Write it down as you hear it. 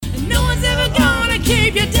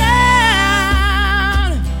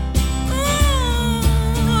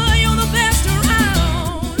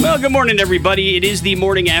Good morning, everybody. It is the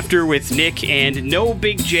morning after with Nick, and no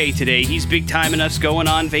Big J today. He's big timing us, going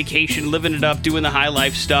on vacation, living it up, doing the high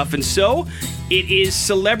life stuff. And so it is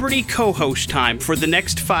celebrity co-host time. For the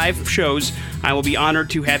next 5 shows, I will be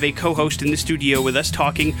honored to have a co-host in the studio with us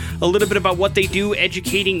talking a little bit about what they do,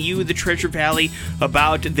 educating you, the Treasure Valley,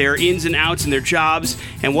 about their ins and outs and their jobs,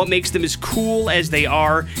 and what makes them as cool as they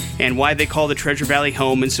are, and why they call the Treasure Valley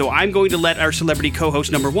home. And so I'm going to let our celebrity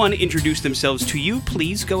co-host number 1 introduce themselves to you.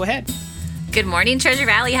 Please go ahead. Good morning, Treasure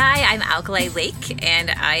Valley. Hi, I'm Alkali Lake,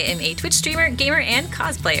 and I am a Twitch streamer, gamer, and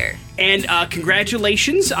cosplayer. And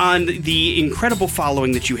congratulations on the incredible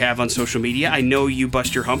following that you have on social media. I know you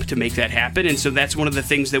bust your hump to make that happen, and so that's one of the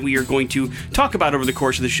things that we are going to talk about over the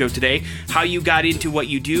course of the show today. How you got into what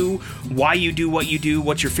you do, why you do what you do,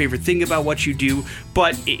 what's your favorite thing about what you do.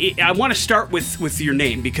 But I want to start with your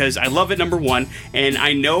name, because I love it, number 1, and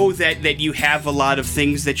I know that you have a lot of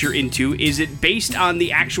things that you're into. Is it based on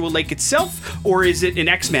the actual lake itself, or is it an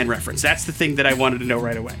X-Men reference? That's the thing that I wanted to know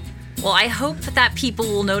right away. Well, I hope that people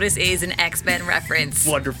will notice it is an X-Men reference.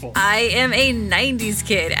 Wonderful. I am a 90s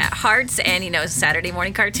kid at heart, and, Saturday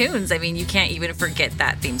morning cartoons. I mean, you can't even forget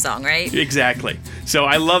that theme song, right? Exactly. So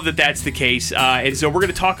I love that that's the case. And so we're going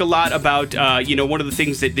to talk a lot about, one of the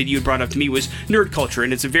things that you had brought up to me was nerd culture.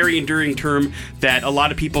 And it's a very enduring term that a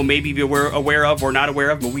lot of people may be aware of or not aware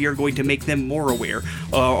of, but we are going to make them more aware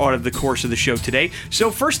out of the course of the show today. So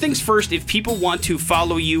first things first, if people want to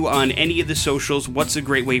follow you on any of the socials, what's a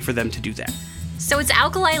great way for them to do that? So it's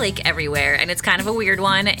Alkali Lake everywhere, and it's kind of a weird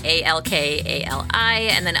one, ALKALI,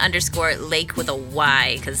 and then underscore Lake with a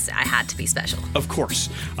Y, because I had to be special. Of course,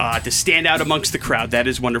 to stand out amongst the crowd. That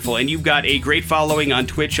is wonderful. And you've got a great following on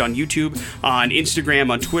Twitch, on YouTube, on Instagram,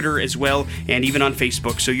 on Twitter as well, and even on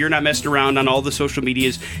Facebook. So you're not messing around on all the social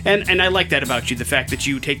medias. And I like that about you, the fact that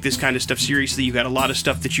you take this kind of stuff seriously. You've got a lot of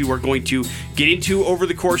stuff that you are going to get into over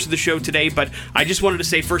the course of the show today. But I just wanted to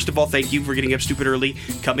say, first of all, thank you for getting up stupid early,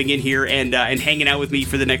 coming in here and hanging out with me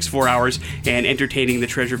for the next 4 hours and entertaining the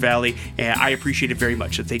Treasure Valley. I appreciate it very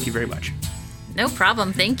much, so thank you very much. No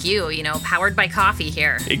problem. Thank you. Powered by coffee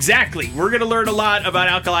here. Exactly. We're going to learn a lot about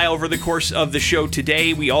Alkali over the course of the show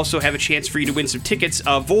today. We also have a chance for you to win some tickets.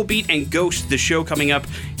 Volbeat and Ghost, the show coming up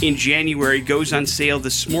in January, goes on sale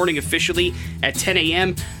this morning officially at 10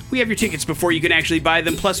 a.m. We have your tickets before you can actually buy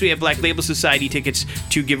them. Plus, we have Black Label Society tickets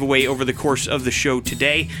to give away over the course of the show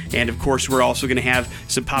today. And, of course, we're also going to have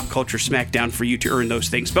some pop culture smackdown for you to earn those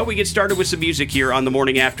things. But we get started with some music here on the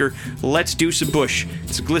morning after. Let's do some Bush.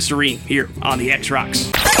 It's Glycerine here on the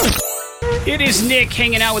X-Rocks. It is Nick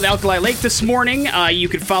hanging out with Alkali Lake this morning. You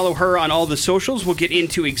can follow her on all the socials. We'll get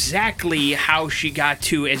into exactly how she got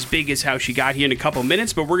to as big as how she got here in a couple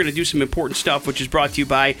minutes, but we're going to do some important stuff, which is brought to you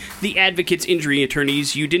by the Advocates Injury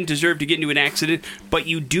Attorneys. You didn't deserve to get into an accident, but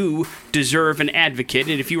you do deserve an advocate.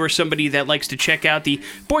 And if you are somebody that likes to check out the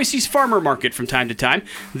Boise's Farmer Market from time to time,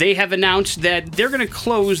 they have announced that they're going to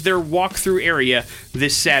close their walkthrough area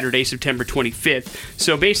this Saturday, September 25th.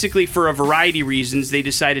 So basically, for a variety of reasons, they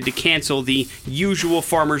decided to cancel the usual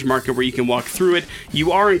farmer's market where you can walk through it.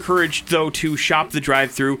 You are encouraged, though, to shop the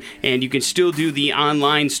drive-thru, and you can still do the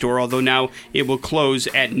online store, although now it will close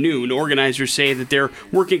at noon. Organizers say that they're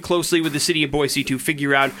working closely with the city of Boise to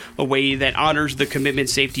figure out a way that honors the commitment,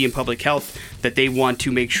 safety, and public health that they want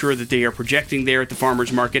to make sure that they are projecting there at the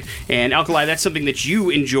farmer's market. And Alkali, that's something that you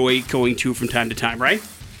enjoy going to from time to time, right?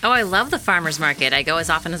 Oh, I love the farmer's market. I go as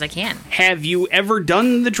often as I can. Have you ever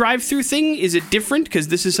done the drive-thru thing? Is it different? Because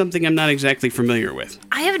this is something I'm not exactly familiar with.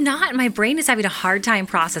 I have not. My brain is having a hard time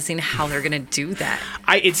processing how they're going to do that.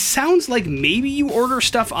 It sounds like maybe you order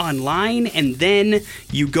stuff online and then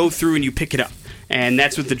you go through and you pick it up. And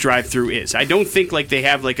that's what the drive-thru is. I don't think they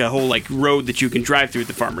have a whole road that you can drive through at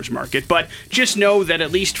the farmer's market, but just know that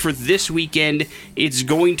at least for this weekend, it's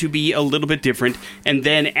going to be a little bit different. And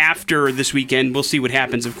then after this weekend, we'll see what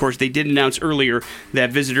happens. Of course, they did announce earlier that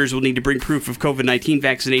visitors will need to bring proof of COVID-19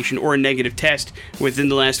 vaccination or a negative test within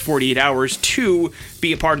the last 48 hours to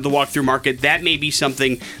be a part of the walkthrough market. That may be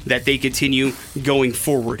something that they continue going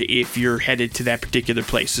forward if you're headed to that particular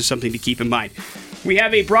place. So something to keep in mind. We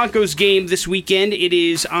have a Broncos game this weekend. It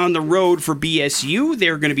is on the road for BSU.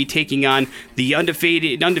 They're going to be taking on the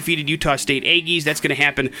undefeated Utah State Aggies. That's going to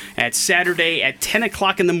happen at Saturday at 10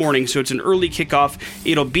 o'clock in the morning, so it's an early kickoff.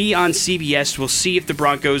 It'll be on CBS. We'll see if the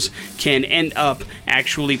Broncos can end up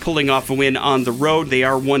actually pulling off a win on the road. They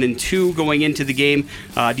are 1-2 going into the game.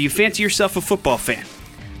 Do you fancy yourself a football fan?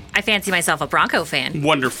 I fancy myself a Bronco fan.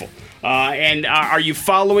 Wonderful. And are you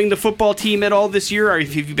following the football team at all this year?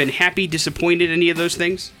 Have you been happy, disappointed, any of those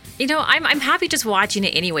things? I'm happy just watching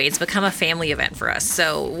it anyway. It's become a family event for us.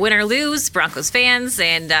 So win or lose, Broncos fans,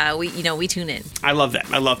 and we tune in. I love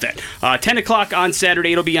that. 10 o'clock on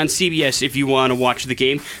Saturday. It'll be on CBS if you want to watch the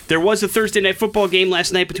game. There was a Thursday night football game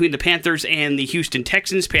last night between the Panthers and the Houston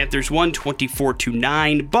Texans. Panthers won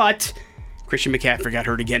 24-9, but Christian McCaffrey got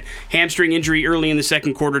hurt again. Hamstring injury early in the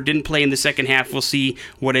second quarter. Didn't play in the second half. We'll see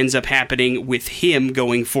what ends up happening with him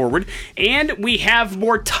going forward. And we have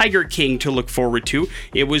more Tiger King to look forward to.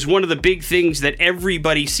 It was one of the big things that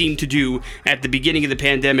everybody seemed to do at the beginning of the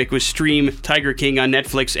pandemic was stream Tiger King on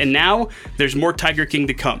Netflix. And now there's more Tiger King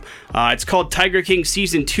to come. It's called Tiger King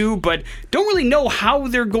Season 2, but don't really know how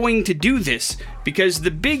they're going to do this because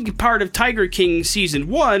the big part of Tiger King Season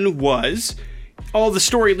 1 was all the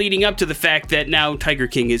story leading up to the fact that now Tiger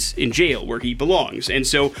King is in jail where he belongs. And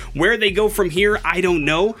so where they go from here, I don't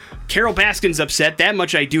know. Carol Baskin's upset, that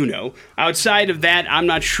much I do know. Outside of that, I'm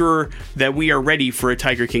not sure that we are ready for a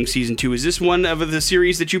Tiger King Season 2. Is this one of the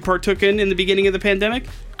series that you partook in the beginning of the pandemic?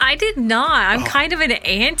 I did not. I'm kind of an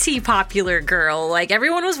anti-popular girl. Like,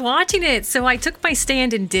 everyone was watching it, so I took my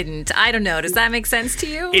stand and didn't. I don't know. Does that make sense to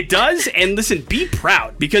you? It does, and listen, be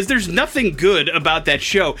proud, because there's nothing good about that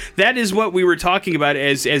show. That is what we were talking about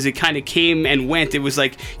as it kind of came and went. It was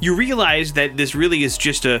like, you realize that this really is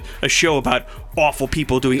just a show about awful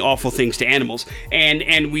people doing awful things to animals.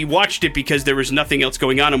 And we watched it because there was nothing else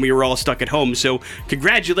going on and we were all stuck at home. So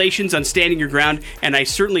congratulations on standing your ground, and I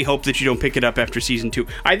certainly hope that you don't pick it up after Season 2.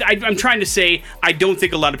 I'm trying to say I don't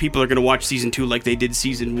think a lot of people are going to watch Season 2 like they did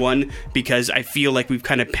Season 1 because I feel like we've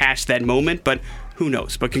kind of passed that moment, but who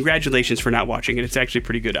knows? But congratulations for not watching it. It's actually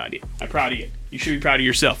pretty good on you. I'm proud of you. You should be proud of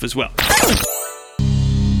yourself as well.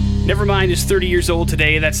 Nevermind is 30 years old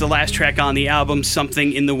today. That's the last track on the album,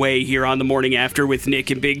 Something in the Way, here on The Morning After with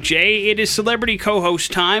Nick and Big J. It is celebrity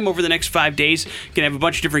co-host time over the next 5 days. Going to have a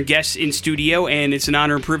bunch of different guests in studio, and it's an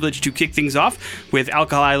honor and privilege to kick things off with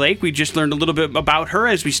Alkali Lake. We just learned a little bit about her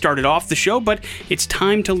as we started off the show, but it's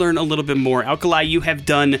time to learn a little bit more. Alkali, you have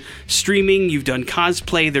done streaming, you've done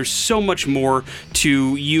cosplay. There's so much more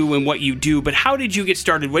to you and what you do, but how did you get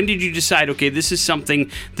started? When did you decide, okay, this is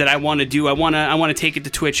something that I want to do. I want to take it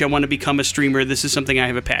to Twitch. I want to become a streamer. This is something I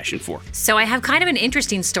have a passion for. So I have kind of an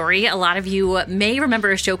interesting story. A lot of you may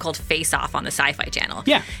remember a show called Face Off on the Sci-Fi Channel.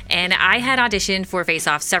 Yeah. And I had auditioned for Face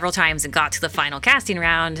Off several times and got to the final casting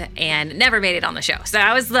round and never made it on the show. So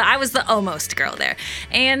I was the almost girl there.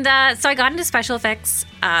 And so I got into special effects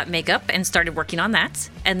makeup and started working on that.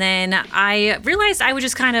 And then I realized I would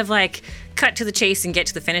just kind of like cut to the chase and get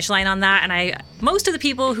to the finish line on that. And most of the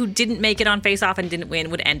people who didn't make it on Face Off and didn't win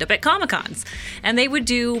would end up at Comic-Cons. And they would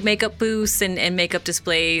do makeup booths and makeup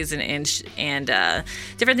displays and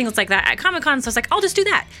different things like that at Comic-Con. So I was like, I'll just do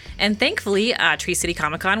that. And thankfully, Tree City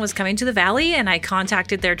Comic-Con was coming to the Valley, and I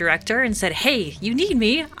contacted their director and said, hey, you need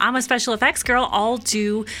me. I'm a special effects girl. I'll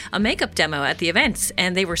do a makeup demo at the event.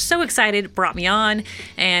 And they were so excited, brought me on,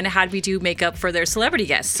 and had me do makeup for their celebrity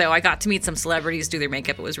guests. So I got to meet some celebrities, do their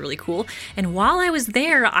makeup. It was really cool. And while I was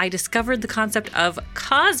there, I discovered the concept of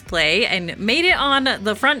cosplay and made it on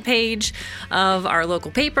the front page of our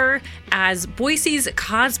local paper as Boise's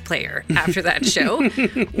cosplayer after that show,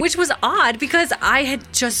 which was odd because I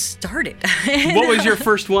had just started. What was your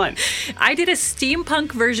first one? I did a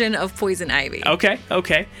steampunk version of Poison Ivy.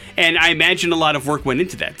 Okay. And I imagine a lot of work went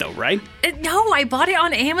into that, though, right? No, I bought it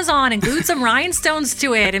on Amazon and glued some rhinestones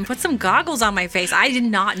to it and put some goggles on my face. I did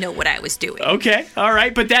not know what I was doing. Okay, all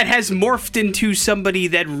right, but that has morphed into somebody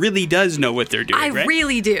that really does know what they're doing, I right?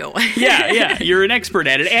 really do. Yeah, you're an expert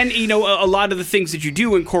at it. And, you know, a lot of the things that you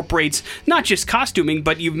do incorporates not just costuming,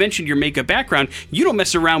 but you've mentioned your makeup background. You don't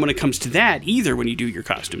mess around when it comes to that either when you do your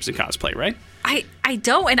costumes and cosplay, right? I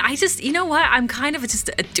don't, and I just, you know what? I'm kind of just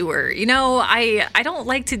a doer. You know, I don't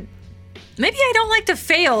like to... Maybe I don't like to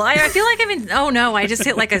fail. I feel like I just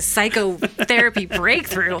hit like a psychotherapy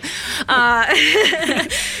breakthrough.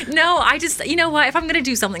 No, I just, you know what? If I'm going to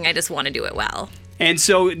do something, I just want to do it well. And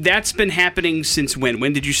so that's been happening since when?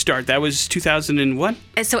 When did you start? That was 2000 and what?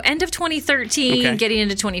 So end of 2013, getting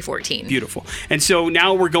into 2014. Beautiful. And so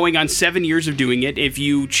now we're going on 7 years of doing it. If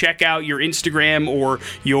you check out your Instagram or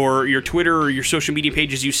your Twitter or your social media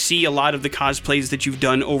pages, you see a lot of the cosplays that you've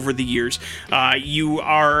done over the years. You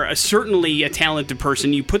are certainly a talented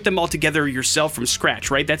person. You put them all together yourself from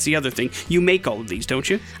scratch, right? That's the other thing. You make all of these, don't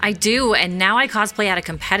you? I do, and now I cosplay at a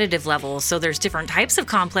competitive level. So there's different types of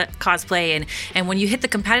cosplay, and when you hit the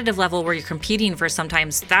competitive level where you're competing for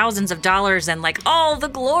sometimes thousands of dollars and like all the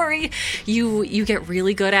glory, you get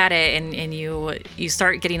really good at it, and you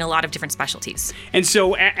start getting a lot of different specialties. And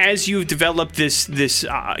so as you've developed this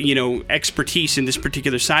expertise in this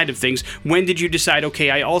particular side of things, when did you decide, okay,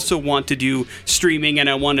 I also want to do streaming and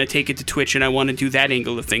I want to take it to Twitch and I want to do that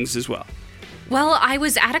angle of things as well? Well, I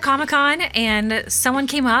was at a Comic-Con and someone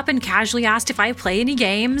came up and casually asked if I play any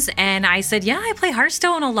games. And I said, yeah, I play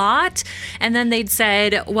Hearthstone a lot. And then they'd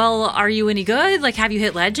said, well, are you any good? Like, have you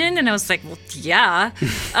hit Legend? And I was like, well, yeah.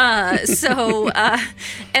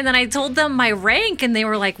 And then I told them my rank and they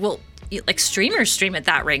were like, well, like streamers stream at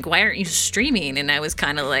that rank. Why aren't you streaming? And I was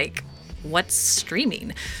kind of like, what's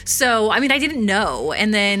streaming? So, I mean, I didn't know.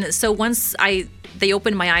 And then, so once they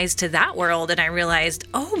opened my eyes to that world and I realized,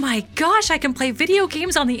 oh my gosh, I can play video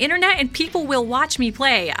games on the internet and people will watch me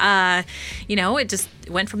play. It just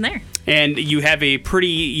went from there. And you have a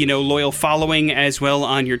pretty, loyal following as well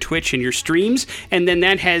on your Twitch and your streams. And then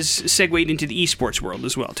that has segued into the esports world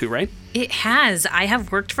as well too, right? It has. I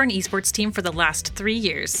have worked for an esports team for the last 3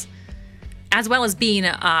 years, as well as being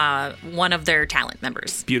one of their talent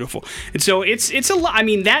members. Beautiful. And so it's a lot. I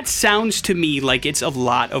mean, that sounds to me like it's a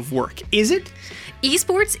lot of work. Is it?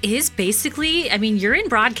 Esports is basically, I mean, you're in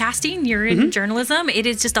broadcasting, you're in journalism. It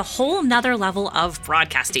is just a whole nother level of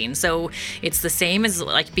broadcasting. So it's the same as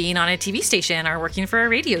like being on a TV station or working for a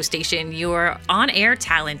radio station. You're on-air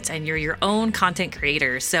talent and you're your own content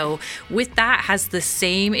creator. So with that has the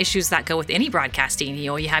same issues that go with any broadcasting.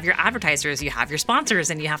 You have your advertisers, you have your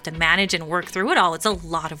sponsors, and you have to manage and work through it all. It's a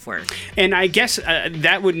lot of work. And I guess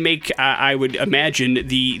that would make, I would imagine,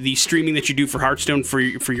 the streaming that you do for Hearthstone for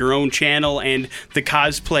your own channel and the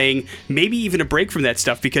cosplaying, maybe even a break from that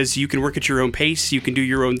stuff, because you can work at your own pace, you can do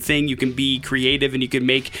your own thing, you can be creative, and you can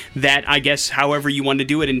make that, I guess, however you want to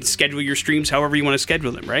do it and schedule your streams however you want to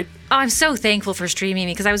schedule them, right? Oh, I'm so thankful for streaming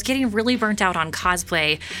because I was getting really burnt out on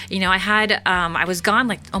cosplay. I was gone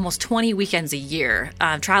like almost 20 weekends a year,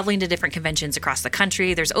 traveling to different conventions across the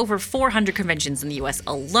country. There's over 400 conventions in the U.S.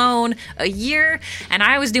 alone a year, and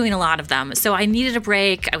I was doing a lot of them. So I needed a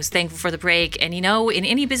break. I was thankful for the break. And, in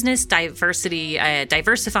any business, diversifying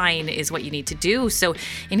is what you need to do. So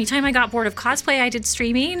anytime I got bored of cosplay, I did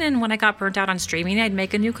streaming. And when I got burnt out on streaming, I'd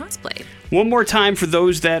make a new cosplay. One more time for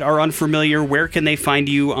those that are unfamiliar, where can they find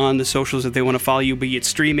you on the socials if they want to follow you, be it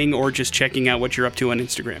streaming or just checking out what you're up to on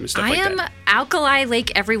Instagram and stuff like that? I am Alkali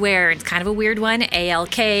Lake everywhere. It's kind of a weird one,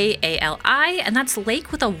 ALKALI, and that's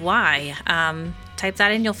Lake with a Y. Type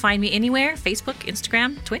that in, you'll find me anywhere, Facebook,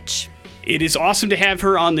 Instagram, Twitch. It is awesome to have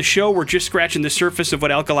her on the show. We're just scratching the surface of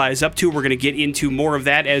what Alkali is up to. We're going to get into more of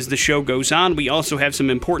that as the show goes on. We also have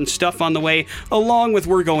some important stuff on the way, along with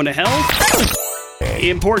We're Going to Hell.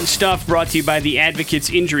 Important stuff brought to you by the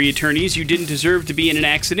Advocates Injury Attorneys. You didn't deserve to be in an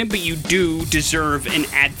accident, but you do deserve an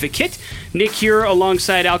advocate. Nick here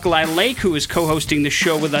alongside Alkali Lake, who is co-hosting the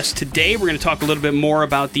show with us today. We're going to talk a little bit more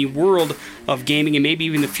about the world of gaming and maybe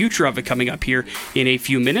even the future of it coming up here in a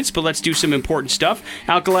few minutes, but let's do some important stuff.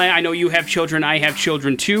 Alkali, I know you have children, I have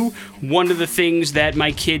children too. One of the things that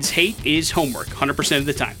my kids hate is homework, 100% of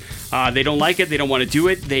the time. They don't like it, they don't want to do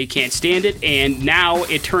it, they can't stand it, and now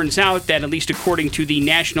it turns out that, at least according to the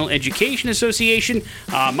National Education Association,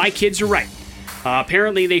 my kids are right.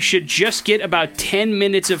 Apparently they should just get about 10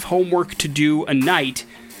 minutes of homework to do a night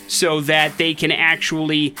so that they can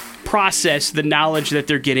actually process the knowledge that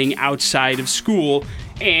they're getting outside of school,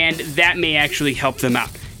 and that may actually help them out.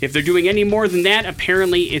 If they're doing any more than that,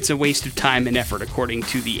 apparently it's a waste of time and effort, according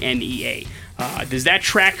to the NEA. Does that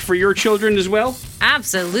track for your children as well?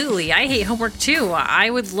 Absolutely. I hate homework too. I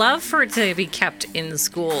would love for it to be kept in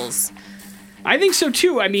schools. I think so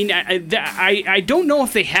too. I mean, I don't know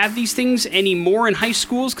if they have these things anymore in high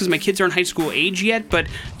schools because my kids aren't high school age yet, but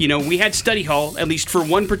we had study hall, at least for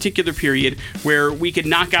one particular period, where we could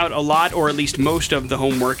knock out a lot or at least most of the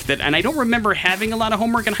homework and I don't remember having a lot of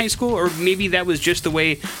homework in high school, or maybe that was just the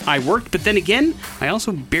way I worked, but then again, I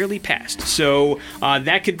also barely passed. So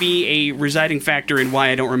that could be a residing factor in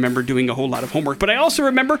why I don't remember doing a whole lot of homework, but I also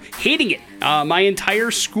remember hating it my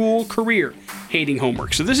entire school career. Hating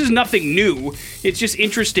homework. So this is nothing new. It's just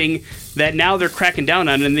interesting that now they're cracking down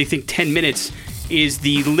on it and they think 10 minutes is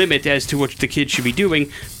the limit as to what the kids should be doing.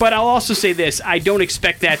 But I'll also say this, I don't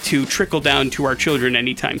expect that to trickle down to our children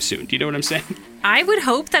anytime soon. Do you know what I'm saying? I would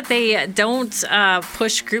hope that they don't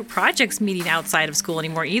push group projects meeting outside of school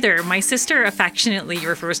anymore either. My sister affectionately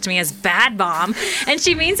refers to me as Bad Mom, and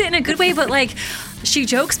she means it in a good way, but she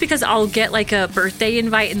jokes because I'll get like a birthday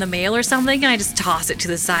invite in the mail or something, and I just toss it to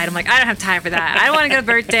the side. I'm like, I don't have time for that. I don't want to go to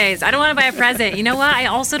birthdays. I don't want to buy a present. You know what? I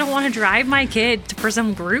also don't want to drive my kid for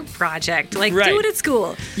some group project. Like, do it at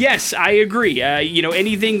school. Yes, I agree.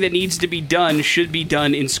 Anything that needs to be done should be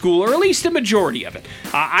done in school, or at least a majority of it.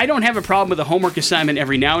 I don't have a problem with a homework assignment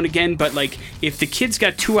every now and again, but like if the kid's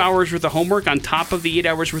got 2 hours worth of homework on top of the 8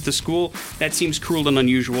 hours worth of school, that seems cruel and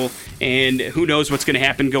unusual, and who knows what's going to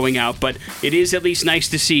happen going out. But it is at least nice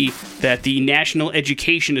to see that the National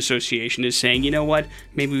Education Association is saying, you know what,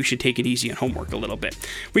 maybe we should take it easy on homework a little bit.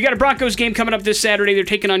 We got a Broncos game coming up this Saturday. They're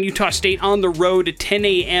taking on Utah State on the road at 10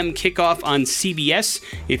 a.m. kickoff on CBS.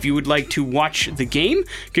 If you would like to watch the game,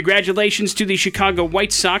 congratulations to the Chicago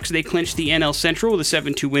White Sox. They clinched the NL Central with a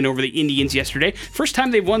 7-2 win over the Indians yesterday. First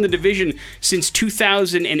time they've won the division since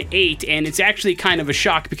 2008, and it's actually kind of a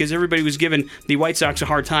shock because everybody was giving the White Sox a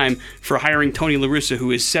hard time for hiring Tony La Russa,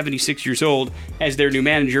 who is 76 years old, as their new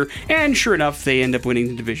manager, and sure enough, they end up winning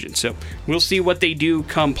the division. So we'll see what they do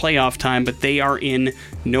come playoff time, but they are in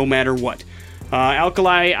no matter what.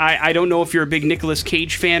 Alkali, I don't know if you're a big Nicolas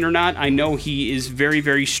Cage fan or not. I know he is very,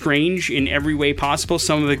 very strange in every way possible,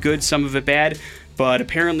 some of it good, some of it bad, but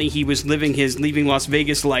apparently he was living his leaving Las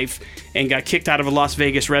Vegas life and got kicked out of a Las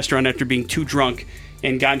Vegas restaurant after being too drunk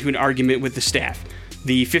and got into an argument with the staff.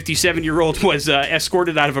 The 57-year-old was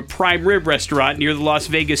escorted out of a prime rib restaurant near the Las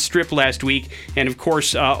Vegas Strip last week, and of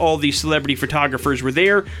course, all the celebrity photographers were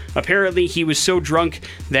there. Apparently, he was so drunk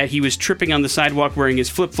that he was tripping on the sidewalk wearing his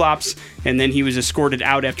flip-flops, and then he was escorted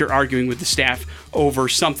out after arguing with the staff over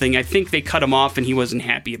something. I think they cut him off, and he wasn't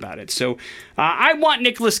happy about it. So I want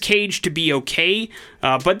Nicolas Cage to be okay,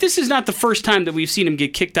 but this is not the first time that we've seen him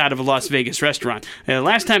get kicked out of a Las Vegas restaurant.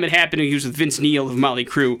 Last time it happened, he was with Vince Neil of Motley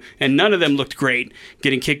Crue, and none of them looked great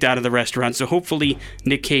getting kicked out of the restaurant. So hopefully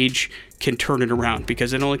Nick Cage can turn it around,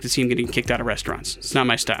 because I don't like to see him getting kicked out of restaurants. It's not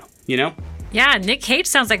my style, you know? Yeah, Nick Cage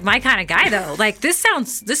sounds like my kind of guy, though. Like, this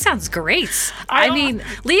sounds great. I mean,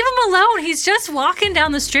 leave him alone. He's just walking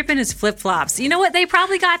down the strip in his flip-flops. You know what? They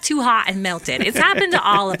probably got too hot and melted. It's happened to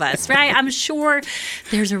all of us, right? I'm sure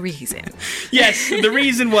there's a reason. Yes, the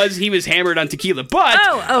reason was he was hammered on tequila. But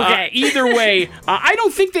either way, I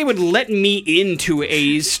don't think they would let me into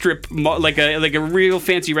a strip, like a real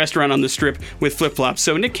fancy restaurant on the strip with flip-flops.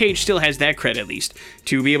 So Nick Cage still has that credit, at least,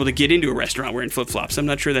 to be able to get into a restaurant wearing flip-flops. I'm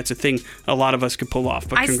not sure that's a thing a lot of us could pull off,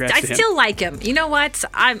 but congrats to him. I still like him. You know what?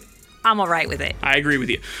 I'm all right with it. I agree with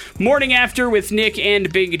you. Morning After with Nick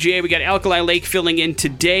and Big J. We got Alkali Lake filling in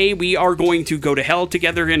today. We are going to go to hell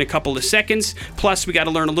together in a couple of seconds. Plus, we got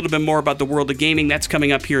to learn a little bit more about the world of gaming. That's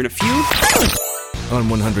coming up here in a few. On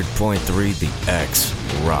 100.3, the X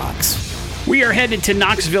rocks. We are headed to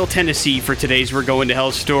Knoxville, Tennessee for today's We're Going to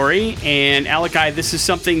Hell story. And Alakai, this is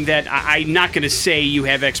something that I'm not going to say you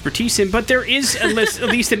have expertise in, but there is at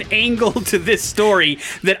least an angle to this story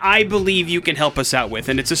that I believe you can help us out with.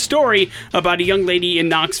 And it's a story about a young lady in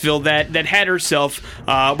Knoxville that had herself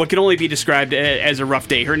what can only be described as a rough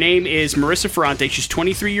day. Her name is Marissa Ferrante. She's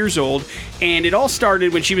 23 years old, and it all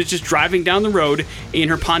started when she was just driving down the road in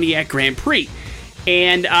her Pontiac Grand Prix.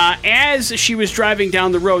 And as she was driving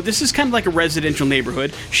down the road, this is kind of like a residential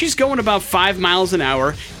neighborhood, she's going about 5 miles an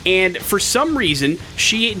hour, and for some reason,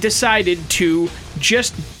 she decided to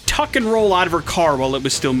just tuck and roll out of her car while it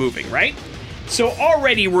was still moving, right? So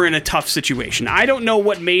already we're in a tough situation. I don't know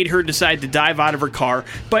what made her decide to dive out of her car,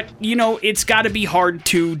 but, you know, it's got to be hard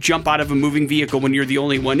to jump out of a moving vehicle when you're the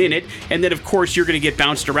only one in it, and then, of course, you're going to get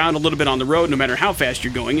bounced around a little bit on the road no matter how fast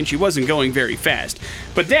you're going, and she wasn't going very fast.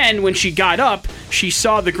 But then, when she got up, she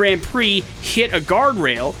saw the Grand Prix hit a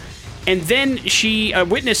guardrail, and then a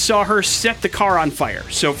witness saw her set the car on fire.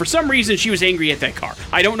 So for some reason, she was angry at that car.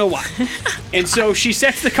 I don't know why. And so she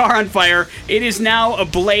sets the car on fire. It is now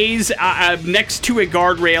ablaze next to a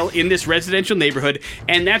guardrail in this residential neighborhood.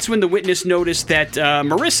 And that's when the witness noticed that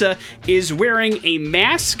Marissa is wearing a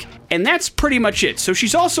mask. And that's pretty much it. So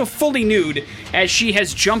she's also fully nude as she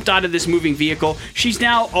has jumped out of this moving vehicle. She's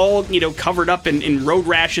now all, covered up in road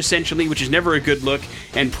rash, essentially, which is never a good look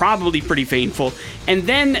and probably pretty painful. And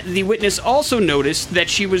then the witness also noticed that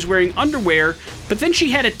she was wearing underwear, but then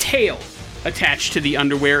she had a tail attached to the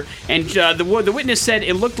underwear. And the witness said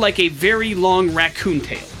it looked like a very long raccoon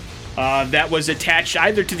tail. That was attached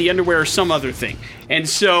either to the underwear or some other thing. And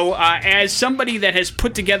so, as somebody that has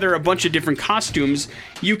put together a bunch of different costumes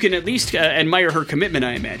you can at least admire her commitment,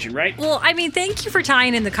 I imagine, right? Well, I mean, thank you for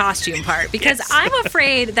tying in the costume part, because Yes. I'm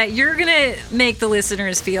afraid that you're going to make the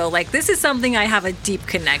listeners feel like this is something I have a deep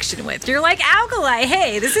connection with. You're like, Alkali,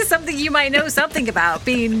 hey, this is something you might know something about,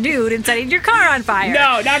 being nude and setting your car on fire.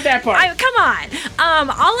 No, not that part. Come on.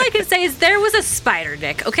 All I can say is there was a spider,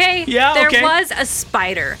 Nick, okay? Yeah, there okay. was a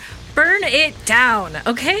spider. Burn it down,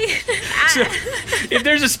 okay? So, if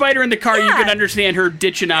there's a spider in the car, you Yeah. can understand her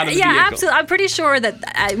ditching out of the vehicle. Yeah, absolutely. I'm pretty sure that,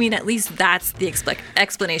 I mean, at least that's the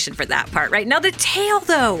explanation for that part, right? Now, the tail,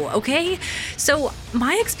 though, okay? So,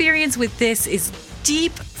 my experience with this is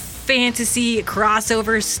deep fantasy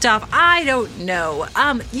crossover stuff. I don't know.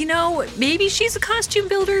 Maybe she's a costume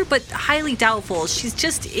builder, but highly doubtful. She's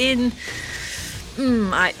just in...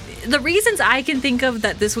 the reasons I can think of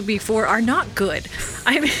that this would be for are not good.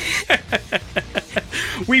 I mean...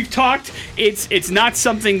 We've talked. It's not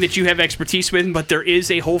something that you have expertise with, but there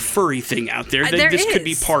is a whole furry thing out there. There this could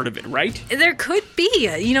be is. part of it, right? There could be,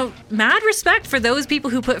 mad respect for those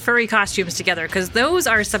people who put furry costumes together, because those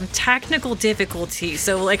are some technical difficulties.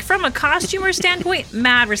 So, like, from a costumer standpoint,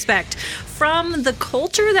 mad respect. From the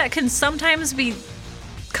culture that can sometimes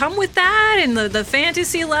come with that and the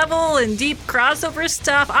fantasy level and deep crossover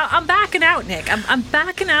stuff, I'm backing out, Nick. I'm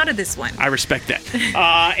backing out of this one. I respect that.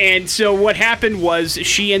 And so what happened was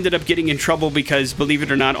she ended up getting in trouble because, believe it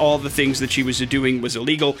or not, all the things that she was doing was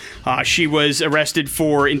illegal. She was arrested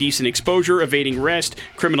for indecent exposure, evading arrest,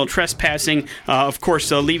 criminal trespassing, of course,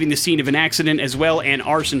 leaving the scene of an accident as well, and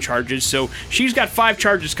arson charges. So she's got 5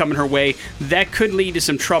 charges coming her way. That could lead to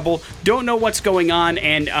some trouble. Don't know what's going on,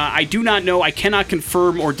 and I do not know. I cannot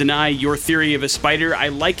confirm or deny your theory of a spider. I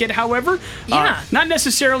like it, however. Yeah. Not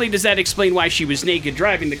necessarily does that explain why she was naked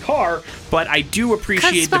driving the car, but I do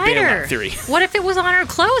appreciate the bailout theory. What if it was on her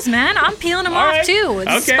clothes, man? I'm peeling them All off right. too.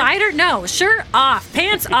 Okay. Spider, no. Shirt off.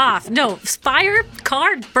 Pants off. No. Fire,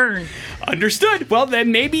 car, burn. Understood. Well,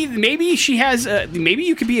 then maybe she has. Maybe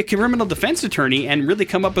you could be a criminal defense attorney and really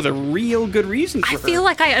come up with a real good reason for I her. feel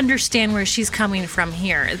like I understand where she's coming from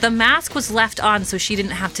here. The mask was left on so she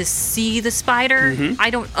didn't have to see the spider.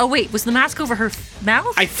 Oh wait, was the mask over her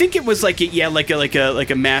mouth? I think it was like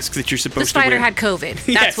a mask that you're supposed the spider to wear. had COVID.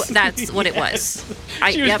 Yes. That's what it was.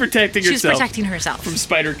 She was protecting She was herself protecting herself. from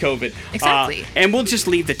spider COVID. Exactly. And we'll just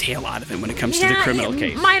leave the tail out of it when it comes to the criminal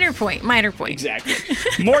case. Minor point. Exactly.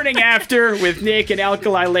 Morning After with Nick and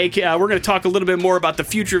Alkali Lake. We're going to talk a little bit more about the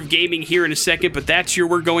future of gaming here in a second, but that's your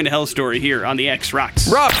We're Going to Hell story here on the X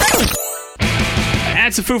Rocks. Rock.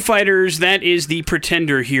 That's the Foo Fighters. That is the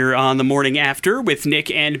Pretender here on the Morning After with Nick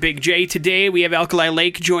and Big J. Today we have Alkali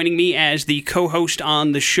Lake joining me as the co-host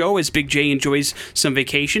on the show as Big J enjoys some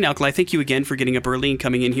vacation. Alkali, thank you again for getting up early and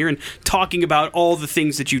coming in here and talking about all the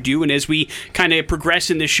things that you do. And as we kind of progress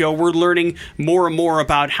in this show, we're learning more and more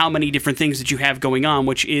about how many different things that you have going on,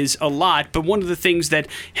 which is a lot. But one of the things that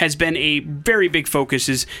has been a very big focus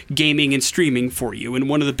is gaming and streaming for you. And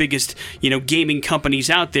one of the biggest, gaming companies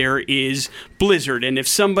out there is Blizzard. And if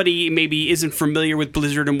somebody maybe isn't familiar with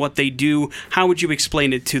Blizzard and what they do, how would you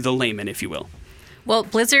explain it to the layman, if you will? Well,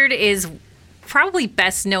 Blizzard is probably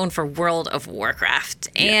best known for World of Warcraft.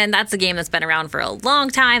 And that's a game that's been around for a long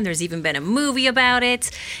time. There's even been a movie about it.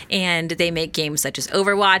 And they make games such as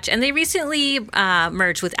Overwatch. And they recently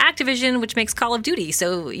merged with Activision, which makes Call of Duty.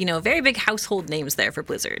 So, very big household names there for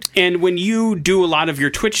Blizzard. And when you do a lot of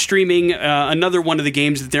your Twitch streaming, another one of the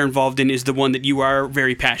games that they're involved in is the one that you are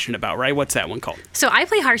very passionate about, right? What's that one called? So I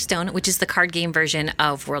play Hearthstone, which is the card game version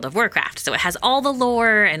of World of Warcraft. So it has all the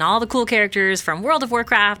lore and all the cool characters from World of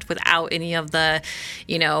Warcraft without any of the,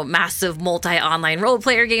 massive multi-online role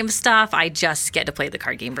player game stuff. I just get to play the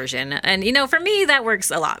card game version. And, for me, that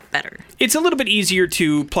works a lot better. It's a little bit easier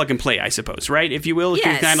to plug and play, I suppose, right? If you will, if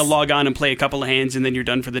you Yes. kind of log on and play a couple of hands and then you're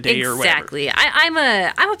done for the day or whatever. Exactly. I'm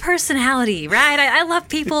a personality, right? I love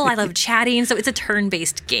people. I love chatting. So it's a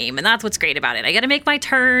turn-based game, and that's what's great about it. I got to make my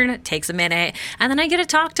turn. It takes a minute, and then I get to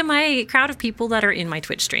talk to my crowd of people that are in my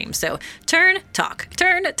Twitch stream. So turn, talk.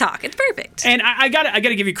 It's perfect. And I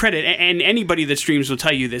gotta give you credit, and anybody that streams will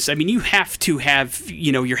tell you this. I mean, you have to have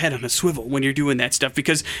your head on a swivel when you're doing that stuff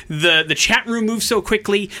because the chat room moves so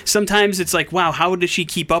quickly. Sometimes it's like, wow, how does she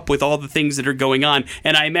keep up with all the things that are going on?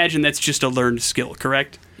 And I imagine that's just a learned skill,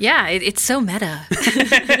 correct? Yeah, it's so meta.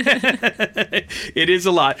 It is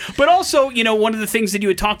a lot. But also, one of the things that you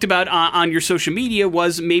had talked about on your social media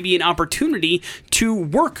was maybe an opportunity to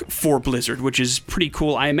work for Blizzard, which is pretty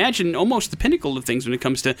cool. I imagine almost the pinnacle of things when it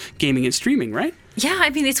comes to gaming and streaming, right? Yeah, I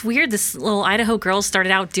mean, it's weird. This little Idaho girl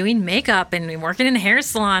started out doing makeup and working in hair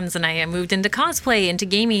salons, and I moved into cosplay, into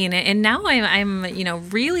gaming, and now I'm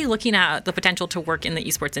really looking at the potential to work in the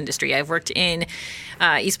esports industry. I've worked in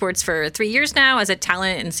esports for 3 years now as a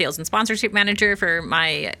talent and sales and sponsorship manager for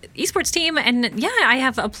my esports team, and yeah, I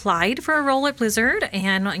have applied for a role at Blizzard,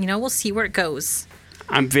 and we'll see where it goes.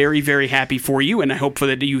 I'm very, very happy for you, and I hope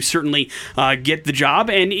that you certainly get the job.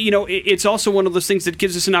 And, it's also one of those things that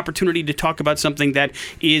gives us an opportunity to talk about something that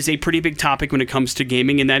is a pretty big topic when it comes to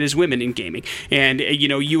gaming, and that is women in gaming. And,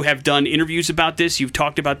 you have done interviews about this. You've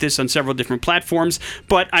talked about this on several different platforms.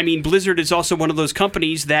 But, I mean, Blizzard is also one of those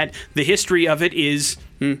companies that the history of it is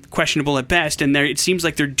questionable at best, and it seems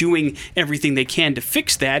like they're doing everything they can to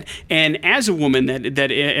fix that. And as a woman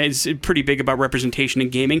that is pretty big about representation in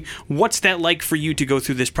gaming, what's that like for you to go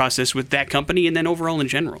through this process with that company and then overall in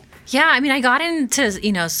general? Yeah, I mean, I got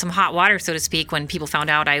into some hot water, so to speak, when people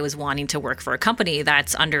found out I was wanting to work for a company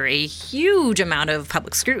that's under a huge amount of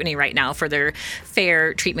public scrutiny right now for their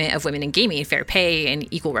fair treatment of women in gaming, fair pay, and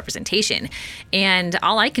equal representation. And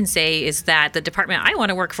all I can say is that the department I want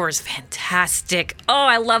to work for is fantastic. Oh,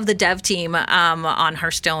 I love the dev team on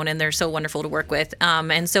Hearthstone, and they're so wonderful to work with.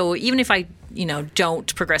 And so even if I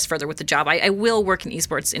don't progress further with the job, I will work in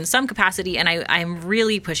esports in some capacity, and I'm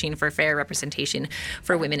really pushing for fair representation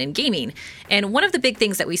for women in gaming. And one of the big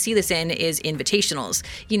things that we see this in is invitationals.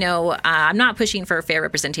 I'm not pushing for fair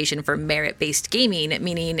representation for merit-based gaming,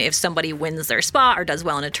 meaning if somebody wins their spot or does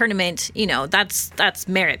well in a tournament, that's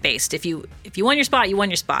merit-based. If you won your spot, you won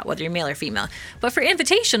your spot, whether you're male or female. But for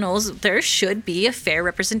invitationals, there should be a fair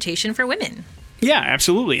representation for women. Yeah,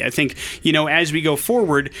 absolutely. I think, as we go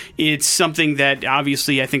forward, it's something that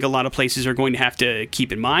obviously I think a lot of places are going to have to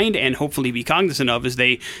keep in mind and hopefully be cognizant of as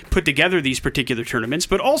they put together these particular tournaments.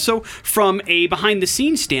 But also from a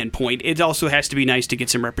behind-the-scenes standpoint, it also has to be nice to get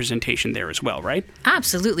some representation there as well, right?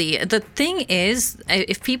 Absolutely. The thing is,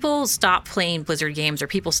 if people stop playing Blizzard games or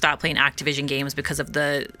people stop playing Activision games because of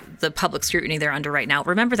the public scrutiny they're under right now,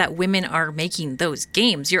 remember that women are making those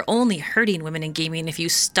games. You're only hurting women in gaming if you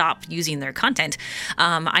stop using their content.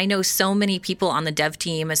 I know so many people on the dev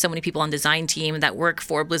team, so many people on design team that work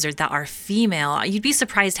for Blizzard that are female. You'd be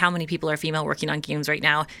surprised how many people are female working on games right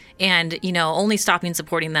now. And, only stopping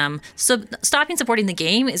supporting them. So stopping supporting the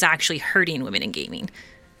game is actually hurting women in gaming.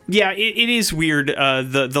 Yeah, it is weird,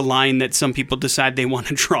 the line that some people decide they want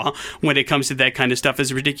to draw when it comes to that kind of stuff,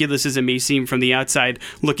 as ridiculous as it may seem from the outside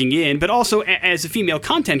looking in. But also, as a female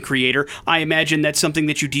content creator, I imagine that's something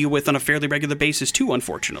that you deal with on a fairly regular basis too,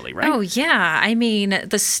 unfortunately, right? Oh, yeah. I mean,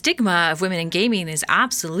 the stigma of women in gaming is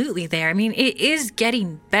absolutely there. I mean, it is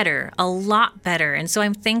getting better, a lot better. And so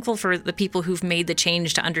I'm thankful for the people who've made the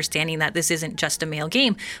change to understanding that this isn't just a male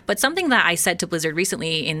game. But something that I said to Blizzard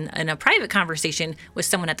recently in a private conversation with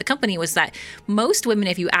someone at the company was that most women,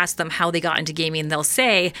 if you ask them how they got into gaming, they'll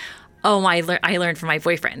say, oh, I learned from my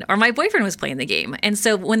boyfriend, or my boyfriend was playing the game. And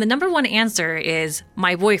so when the number one answer is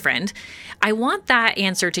my boyfriend, I want that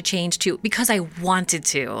answer to change to because I wanted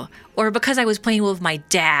to, or because I was playing with my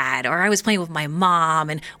dad, or I was playing with my mom.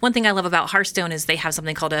 And one thing I love about Hearthstone is they have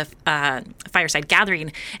something called a fireside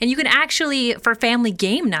gathering. And you can actually, for family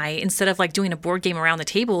game night, instead of like doing a board game around the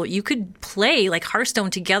table, you could play like Hearthstone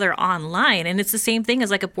together online. And it's the same thing as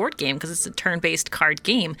like a board game because it's a turn-based card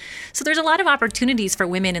game. So there's a lot of opportunities for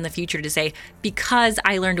women in the future to say, because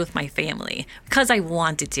I learned with my family, because I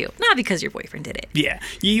wanted to, not because your boyfriend did it. Yeah,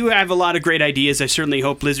 you have a lot of great ideas. I certainly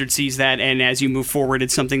hope Blizzard sees that. And as you move forward,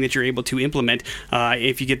 it's something that you're able to implement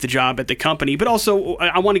if you get the job at the company. But also,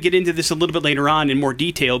 I want to get into this a little bit later on in more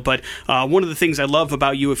detail, but one of the things I love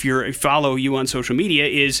about you, if you follow you on social media,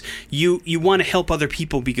 is you want to help other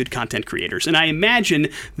people be good content creators. And I imagine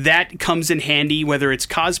that comes in handy, whether it's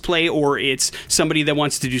cosplay or it's somebody that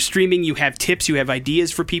wants to do streaming. You have tips, you have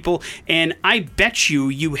ideas for people, and I bet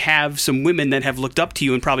you have some women that have looked up to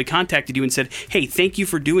you and probably contacted you and said, hey, thank you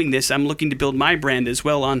for doing this. I'm looking to build my brand as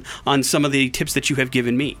well on some of the tips that you have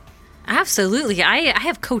given me. Absolutely. I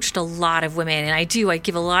have coached a lot of women, and I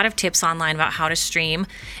give a lot of tips online about how to stream.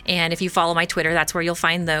 And if you follow my Twitter, that's where you'll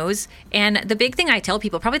find those. And the big thing I tell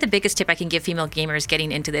people, probably the biggest tip I can give female gamers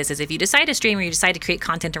getting into this is if you decide to stream or you decide to create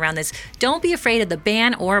content around this, don't be afraid of the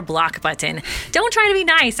ban or block button. Don't try to be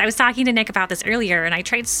nice. I was talking to Nick about this earlier, and I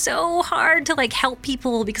tried so hard to help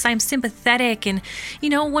people because I'm sympathetic. And,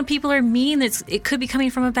 when people are mean, it could be coming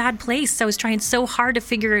from a bad place. So I was trying so hard to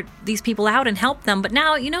figure these people out and help them. But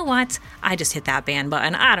now, you know what? I just hit that ban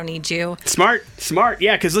button. I don't need you. Smart.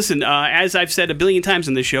 Yeah, because listen, as I've said a billion times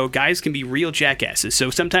on this show, guys can be real jackasses.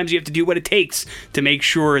 So sometimes you have to do what it takes to make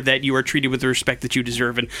sure that you are treated with the respect that you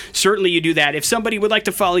deserve. And certainly you do that. If somebody would like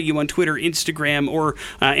to follow you on Twitter, Instagram, or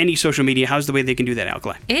any social media, how's the way they can do that,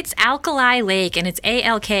 Alkali? It's Alkali Lake, and it's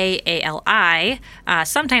ALKALI,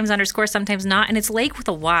 sometimes underscore, sometimes not, and it's Lake with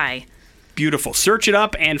a Y. Beautiful. Search it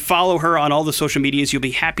up and follow her on all the social medias. You'll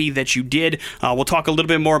be happy that you did. We'll talk a little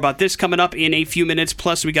bit more about this coming up in a few minutes.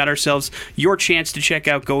 Plus, we got ourselves your chance to check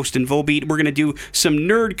out Ghost and Volbeat. We're going to do some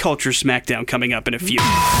nerd culture smackdown coming up in a few.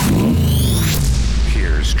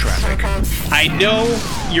 Here's traffic. I know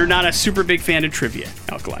you're not a super big fan of trivia,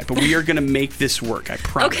 Alkali, but we are going to make this work. I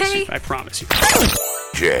promise Okay. you. I promise you.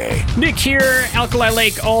 Jay. Nick here, Alkali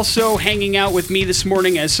Lake, also hanging out with me this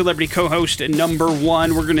morning as celebrity co-host number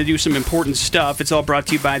 1. We're going to do some important stuff. It's all brought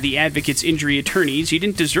to you by the Advocates Injury Attorneys. You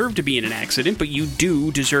didn't deserve to be in an accident, but you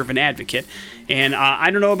do deserve an advocate. And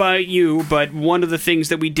I don't know about you, but one of the things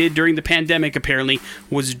that we did during the pandemic, apparently,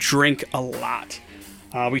 was drink a lot.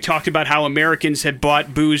 We talked about how Americans had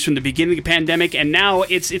bought booze from the beginning of the pandemic, and now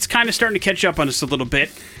it's kind of starting to catch up on us a little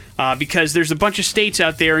bit. Because there's a bunch of states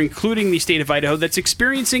out there, including the state of Idaho, that's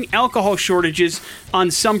experiencing alcohol shortages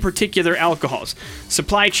on some particular alcohols.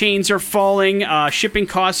 Supply chains are falling, shipping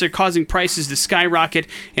costs are causing prices to skyrocket,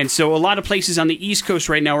 and so a lot of places on the East Coast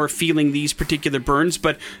right now are feeling these particular burns,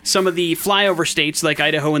 but some of the flyover states like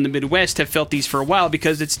Idaho and the Midwest have felt these for a while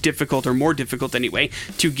because it's difficult, or more difficult anyway,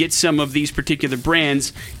 to get some of these particular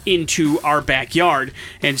brands into our backyard.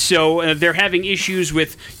 And so they're having issues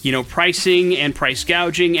with, pricing and price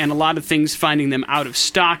gouging and a lot of things finding them out of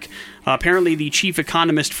stock. Apparently, the chief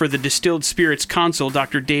economist for the Distilled Spirits Council,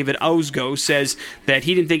 Dr. David Ozgo, says that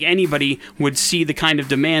he didn't think anybody would see the kind of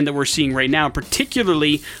demand that we're seeing right now,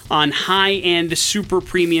 particularly on high-end, super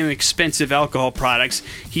premium, expensive alcohol products.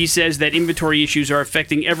 He says that inventory issues are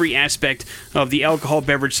affecting every aspect of the alcohol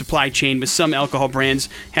beverage supply chain, with some alcohol brands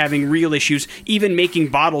having real issues, even making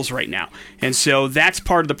bottles right now. And so that's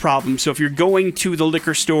part of the problem. So if you're going to the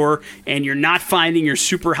liquor store and you're not finding your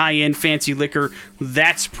super high-end fancy liquor,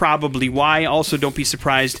 that's probably why. Also, don't be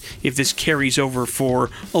surprised if this carries over for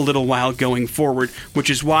a little while going forward, which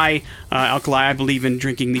is why, Alkali, I believe in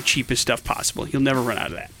drinking the cheapest stuff possible. You'll never run out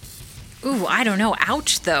of that. Ooh, I don't know.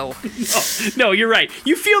 Ouch, though. No, you're right.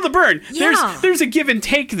 You feel the burn. Yeah. There's a give and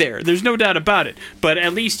take there. There's no doubt about it. But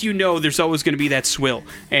at least there's always going to be that swill,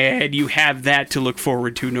 and you have that to look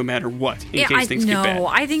forward to no matter what, in case things get bad. No,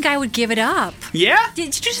 I think I would give it up. Yeah? Did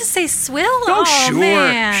you just say swill? Oh, sure.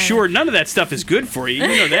 Man. Sure. None of that stuff is good for you. You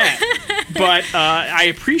know that. But I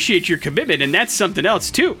appreciate your commitment, and that's something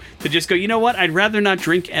else, too, to just go, you know what? I'd rather not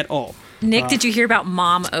drink at all. Nick, did you hear about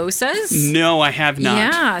Mom Osas? No, I have not.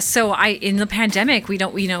 Yeah, so in the pandemic, we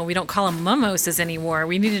don't call them mimosas anymore.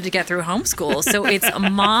 We needed to get through homeschool, so it's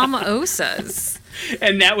Mom Osas.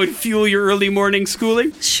 And that would fuel your early morning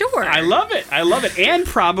schooling? Sure. I love it. And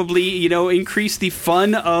probably, increase the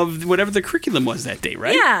fun of whatever the curriculum was that day,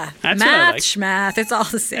 right? Yeah. That's math, what I like. schmath, it's all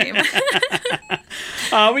the same.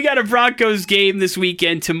 We got a Broncos game this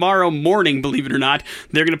weekend. Tomorrow morning, believe it or not,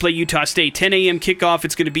 they're going to play Utah State. 10 a.m. kickoff.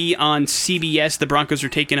 It's going to be on CBS. The Broncos are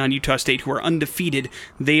taking on Utah State, who are undefeated.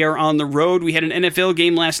 They are on the road. We had an NFL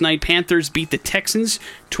game last night. Panthers beat the Texans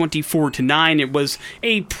 24-9. It was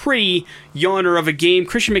a pretty yawner of a game.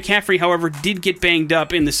 Christian McCaffrey, however, did get banged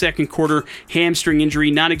up in the second quarter. Hamstring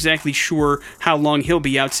injury. Not exactly sure how long he'll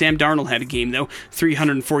be out. Sam Darnold had a game, though.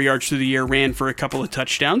 304 yards through the air, ran for a couple of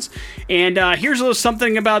touchdowns. And here's a little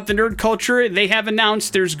something about the nerd culture. They have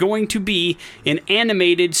announced there's going to be an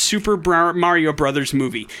animated Super Mario Brothers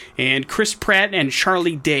movie. And Chris Pratt and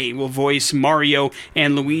Charlie Day will voice Mario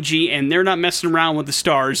and Luigi, and they're not messing around with the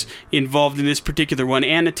stars involved in this particular one.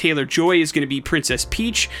 Anna Taylor-Joy is going to be Princess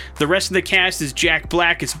Peach. The rest of the cast is Jack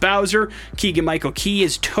Black as Bowser, Keegan-Michael Key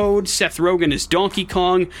as Toad, Seth Rogen as Donkey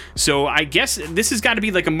Kong. So I guess this has got to be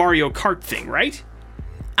like a Mario Kart thing, right?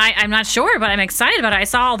 I'm not sure, but I'm excited about it. I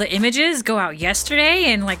saw all the images go out yesterday,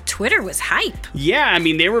 and Twitter was hype. Yeah, I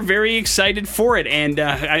mean, they were very excited for it, and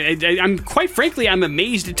I'm quite frankly, I'm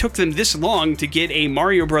amazed it took them this long to get a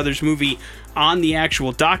Mario Brothers movie on the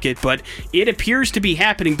actual docket, but it appears to be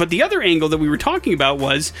happening. But the other angle that we were talking about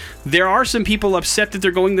was there are some people upset that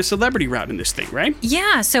they're going the celebrity route in this thing, right?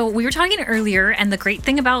 Yeah, so we were talking earlier, and the great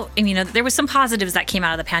thing about, there was some positives that came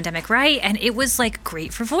out of the pandemic, right? And it was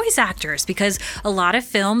great for voice actors, because a lot of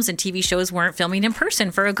films and TV shows weren't filming in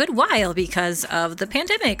person for a good while because of the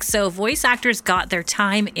pandemic. So voice actors got their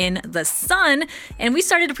time in the sun, and we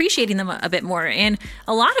started appreciating them a bit more. And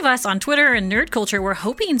a lot of us on Twitter and nerd culture were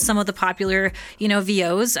hoping some of the popular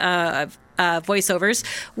VOs voiceovers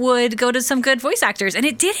would go to some good voice actors, and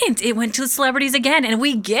it didn't. It went to the celebrities again, and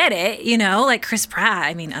we get it, like Chris Pratt.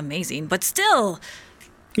 I mean, amazing, but still.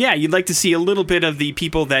 Yeah, you'd like to see a little bit of the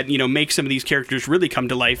people that, make some of these characters really come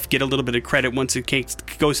to life, get a little bit of credit once it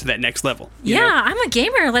goes to that next level. You know? I'm a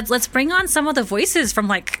gamer. Let's bring on some of the voices from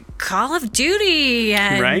like Call of Duty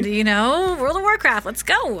and, right? World of Warcraft. Let's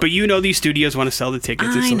go. But these studios want to sell the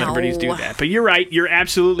tickets and celebrities do know. that. But you're right. You're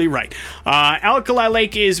absolutely right. Alkali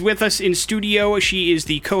Lake is with us in studio. She is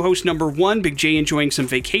the co-host number 1. Big J enjoying some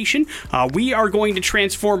vacation. We are going to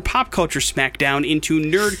transform Pop Culture Smackdown into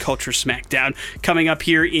Nerd Culture Smackdown coming up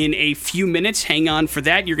here in a few minutes. Hang on for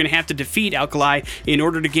that. You're going to have to defeat Alkali in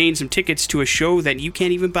order to gain some tickets to a show that you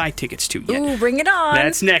can't even buy tickets to yet. Ooh, bring it on.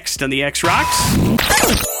 That's next on the X Rocks.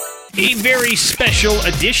 A very special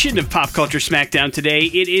edition of Pop Culture Smackdown today.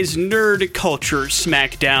 It is Nerd Culture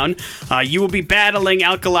Smackdown. You will be battling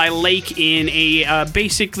Alkali Lake in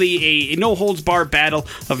basically a no-holds-barred battle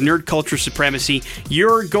of nerd culture supremacy.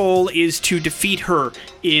 Your goal is to defeat her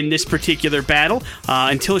in this particular battle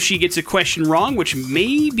until she gets a question wrong, which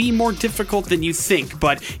may be more difficult than you think.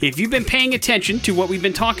 But if you've been paying attention to what we've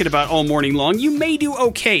been talking about all morning long, you may do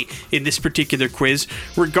okay in this particular quiz,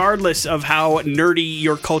 regardless of how nerdy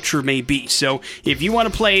your culture may be. So if you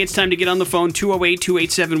want to play, it's time to get on the phone,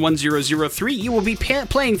 208-287-1003. You will be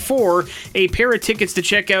playing for a pair of tickets to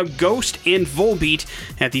check out Ghost and Volbeat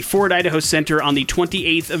at the Ford Idaho Center on the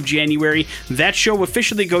 28th of January. That show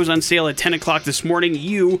officially goes on sale at 10 o'clock this morning.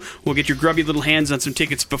 You will get your grubby little hands on some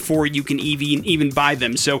tickets before you can even buy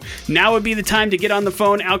them. So now would be the time to get on the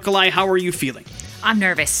phone. Alkali, how are you feeling? I'm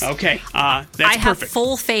nervous. Okay, that's perfect. I have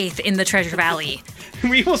full faith in the Treasure Valley.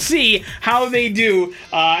 We will see how they do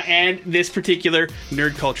and this particular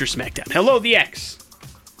Nerd Culture Smackdown. Hello, the X.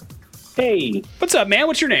 Hey. What's up, man?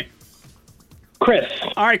 What's your name? Chris.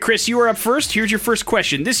 All right, Chris, you are up first. Here's your first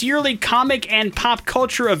question. This yearly comic and pop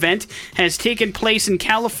culture event has taken place in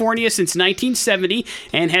California since 1970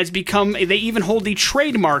 and has become, they even hold the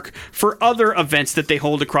trademark for other events that they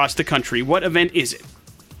hold across the country. What event is it?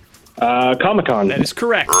 Comic-Con. That is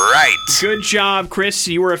correct. Right. Good job, Chris.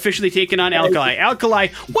 You are officially taking on Alkali. Alkali,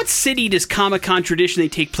 what city does Comic-Con traditionally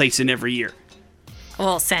take place in every year?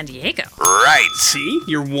 Well, San Diego. Right. See,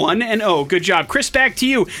 you're 1-0. Good job. Chris, back to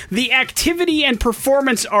you. The activity and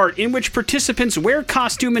performance art in which participants wear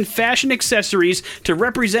costume and fashion accessories to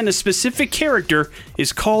represent a specific character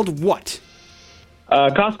is called what?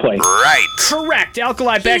 Cosplay. Right. Correct.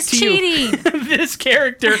 Alkali, back He's to cheating. you. This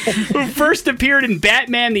character, who first appeared in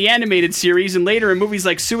Batman the Animated Series and later in movies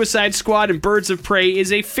like Suicide Squad and Birds of Prey,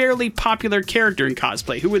 is a fairly popular character in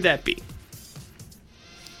cosplay. Who would that be?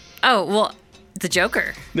 Oh, well, the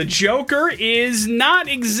Joker. The Joker is not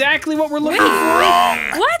exactly what we're looking for.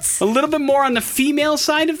 What? A little bit more on the female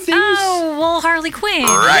side of things. Oh, well, Harley Quinn.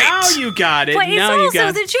 Right. Now you got it. But it's now you also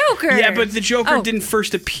got the Joker. Yeah, but the Joker Oh. didn't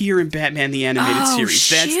first appear in Batman the Animated Oh, Series.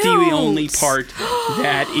 That's the shoot. only part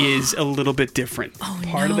that is a little bit different.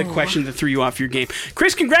 Part of the no. question that threw you off your game.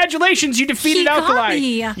 Chris, congratulations. You defeated He got Alkali.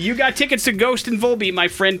 me. You got tickets to Ghost and Volbeat, my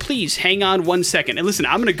friend. Please hang on 1 second. And listen,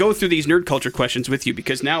 I'm going to go through these nerd culture questions with you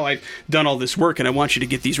because now I've done all this work and I want you to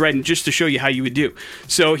get these right and just to show you how you would do.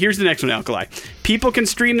 So here's the next one, Alkali. People can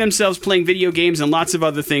stream themselves playing video games and lots of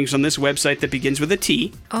other things on this website that begins with a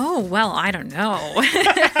T. Oh, well, I don't know.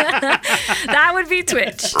 That would be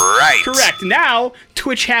Twitch. Right. Correct. Now,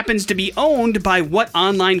 Twitch happens to be owned by what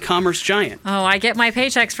online commerce giant? Oh, I get my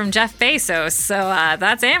paychecks from Jeff Bezos, so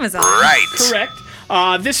that's Amazon. Right. Correct.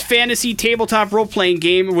 This fantasy tabletop role-playing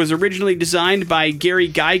game was originally designed by Gary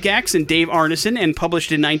Gygax and Dave Arneson and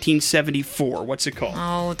published in 1974. What's it called?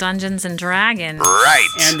 Oh, Dungeons and Dragons. Right.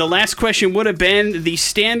 And the last question would have been, the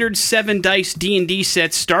standard 7-dice D&D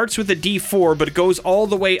set starts with a D4, but it goes all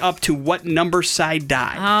the way up to what number side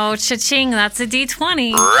die? Oh, cha-ching, that's a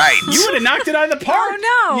D20. Right. You would have knocked it out of the park.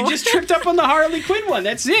 Oh, no. You just tripped up on the Harley Quinn one.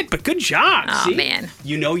 That's it. But good job. Oh, See? man.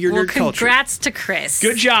 You know your Well, nerd culture. congrats to Chris.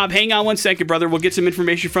 Good job. Hang on 1 second, brother. We'll get some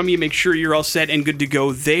information from you. Make sure you're all set and good to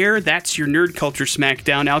go there. That's your Nerd Culture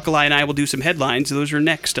Smackdown. Alkali and I will do some headlines. Those are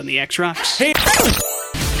next on the X Rocks.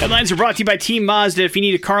 Headlines are brought to you by Team Mazda. If you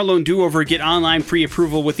need a car loan do-over, get online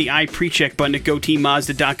pre-approval with the iPrecheck button at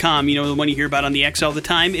GoTeamMazda.com. You know the one you hear about on the X all the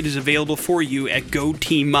time? It is available for you at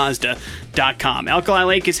GoTeamMazda.com. Alkali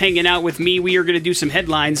Lake is hanging out with me. We are going to do some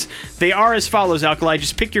headlines. They are as follows, Alkali.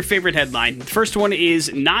 Just pick your favorite headline. The first one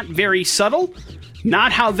is not very subtle,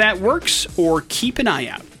 not how that works, or keep an eye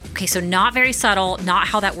out. Okay, so not very subtle, not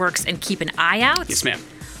how that works, and keep an eye out? Yes, ma'am.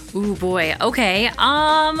 Ooh, boy. Okay,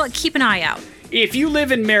 keep an eye out. If you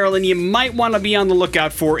live in Maryland, you might want to be on the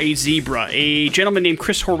lookout for a zebra. A gentleman named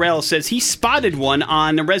Chris Horrell says he spotted one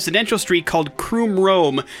on a residential street called Croom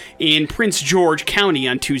Rome in Prince George County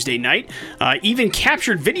on Tuesday night. Even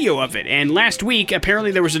captured video of it. And last week,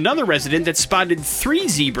 apparently there was another resident that spotted 3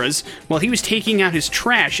 zebras while he was taking out his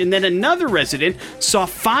trash. And then another resident saw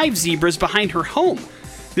 5 zebras behind her home.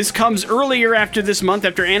 This comes earlier after this month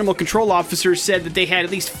after animal control officers said that they had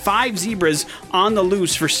at least 5 zebras on the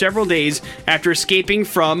loose for several days after escaping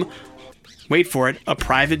from, wait for it, a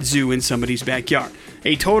private zoo in somebody's backyard.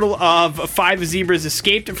 A total of 5 zebras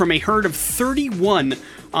escaped from a herd of 31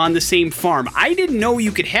 on the same farm. I didn't know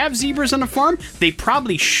you could have zebras on a farm. They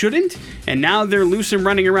probably shouldn't, and now they're loose and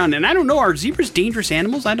running around. And I don't know, are zebras dangerous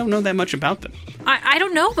animals? I don't know that much about them. I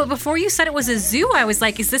don't know, but before you said it was a zoo, I was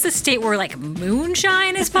like, is this a state where, like,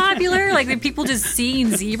 moonshine is popular? Like, are people just seeing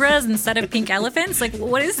zebras instead of pink elephants? Like,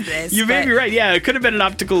 what is this? You may be right. Yeah, it could have been an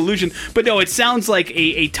optical illusion. But no, it sounds like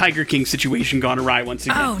a Tiger King situation gone awry once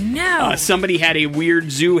again. Oh, no. Somebody had a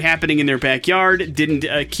weird zoo happening in their backyard,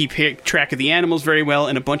 didn't keep track of the animals very well,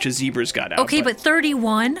 and a bunch of zebras got out. Okay, but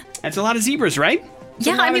 31? That's a lot of zebras, right?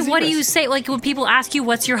 Yeah, I mean, what do you say? Like, when people ask you,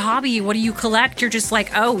 what's your hobby? What do you collect? You're just like,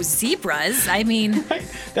 oh, zebras. I mean...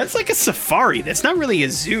 That's like a safari. That's not really a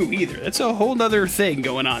zoo either. That's a whole other thing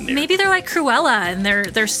going on there. Maybe they're like Cruella, and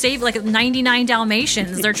they're saved like 99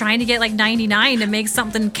 Dalmatians. They're trying to get like 99 to make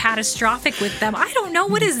something catastrophic with them. I don't know.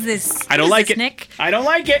 What is this? I don't like it, Nick. I don't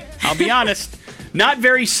like it. I'll be honest. Not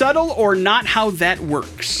very subtle or not how that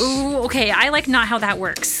works. Ooh, okay. I like not how that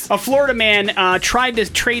works. A Florida man tried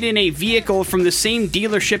to trade in a vehicle from the same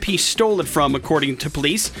dealership he stole it from, according to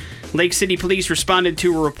police. Lake City Police responded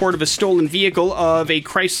to a report of a stolen vehicle of a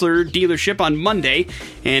Chrysler dealership on Monday,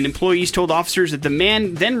 and employees told officers that the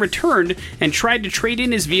man then returned and tried to trade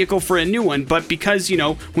in his vehicle for a new one, but because, you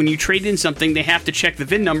know, when you trade in something, they have to check the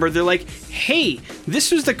VIN number, they're like, hey, this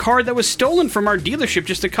was the car that was stolen from our dealership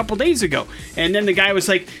just a couple days ago. And then the guy was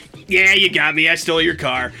like, yeah, you got me, I stole your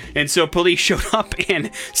car. And so police showed up and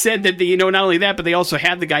said that, you know, not only that, but they also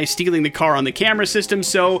had the guy stealing the car on the camera system,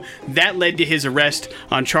 so that led to his arrest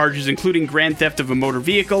on charges including grand theft of a motor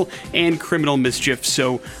vehicle and criminal mischief.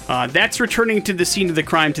 So that's returning to the scene of the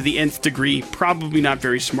crime to the nth degree. Probably not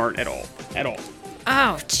very smart at all. At all.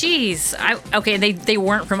 Oh, jeez. Okay, they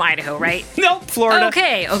weren't from Idaho, right? Nope, Florida.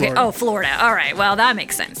 Okay. Florida. Oh, Florida. All right. Well, that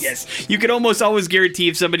makes sense. Yes. You can almost always guarantee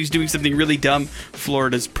if somebody's doing something really dumb,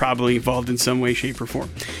 Florida's probably involved in some way, shape, or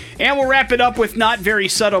form. And we'll wrap it up with not very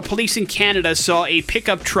subtle. Police in Canada saw a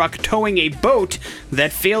pickup truck towing a boat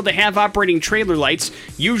that failed to have operating trailer lights.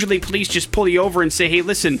 Usually police just pull you over and say, hey,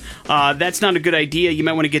 listen, that's not a good idea. You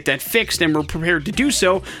might want to get that fixed, and we're prepared to do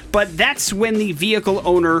so. But that's when the vehicle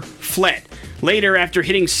owner fled. Later, after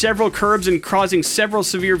hitting several curbs and causing several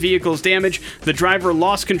severe vehicles damage, the driver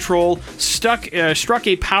lost control, struck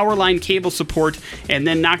a power line cable support, and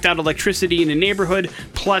then knocked out electricity in a neighborhood.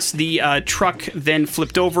 Plus, the truck then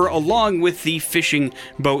flipped over along with the fishing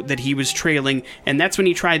boat that he was trailing. And that's when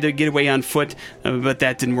he tried to get away on foot, but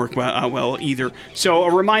that didn't work well either. So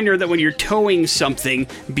a reminder that when you're towing something,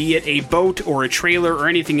 be it a boat or a trailer or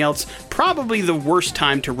anything else, probably the worst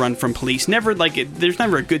time to run from police. There's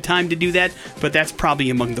never a good time to do that, but that's probably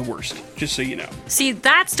among the worst, just so you know. See,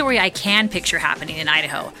 that story I can picture happening in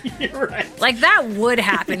Idaho. You're right. Like, that would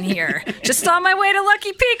happen here. Just on my way to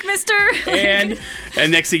Lucky Peak, mister. And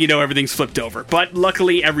next thing you know, everything's flipped over. But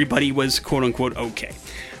luckily, everybody was quote-unquote okay.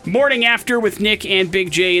 Morning After with Nick and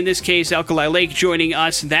Big J, in this case, Alkali Lake joining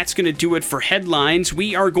us. That's going to do it for headlines.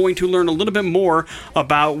 We are going to learn a little bit more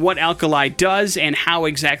about what Alkali does and how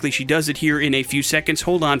exactly she does it here in a few seconds.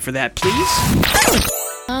 Hold on for that, please.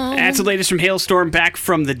 That's the latest from Hailstorm, back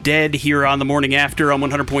from the dead here on the Morning After on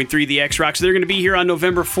 100.3 The X-Rock. So they're going to be here on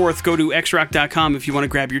November 4th. Go to xrock.com if you want to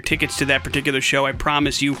grab your tickets to that particular show. I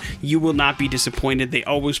promise you, you will not be disappointed. They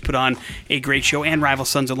always put on a great show, and Rival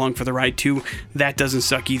Sons along for the ride too. That doesn't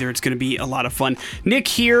suck either. It's going to be a lot of fun. Nick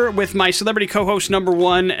here with my celebrity co-host number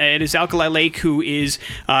one. It is Alkali Lake, who is,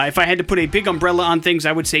 if I had to put a big umbrella on things,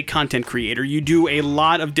 I would say content creator. You do a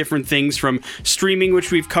lot of different things, from streaming,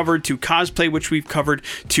 which we've covered, to cosplay, which we've covered,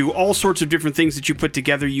 to all sorts of different things that you put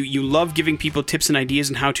together. You love giving people tips and ideas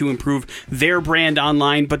on how to improve their brand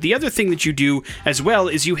online. But the other thing that you do as well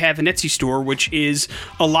is you have an Etsy store, which is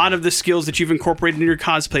a lot of the skills that you've incorporated in your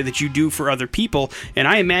cosplay that you do for other people. And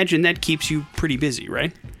I imagine that keeps you pretty busy,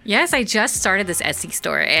 right? Yes, I just started this Etsy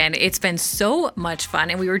store and it's been so much fun.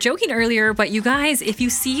 And we were joking earlier, but you guys, if you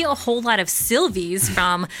see a whole lot of Sylvies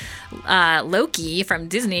from Loki from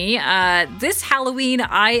Disney, this Halloween,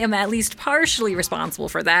 I am at least partially responsible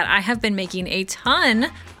for that. I have been making a ton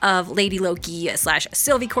of Lady Loki /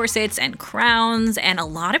 Sylvie corsets and crowns, and a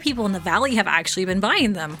lot of people in the Valley have actually been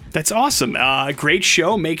buying them. That's awesome. Great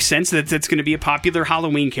show. Makes sense that it's going to be a popular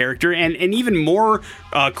Halloween character. And even more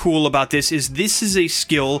cool about this is a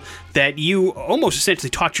skill that you almost essentially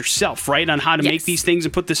taught yourself, right? On how to make these things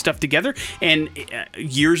and put this stuff together. And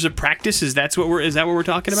years of practice, is that what we're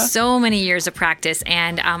talking about? So many years of practice.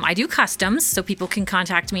 And I do customs, so people can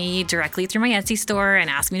contact me directly through my Etsy store and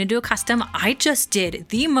ask me to do a custom. I just did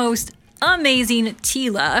the most amazing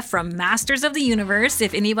Teela from Masters of the Universe,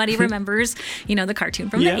 if anybody remembers, the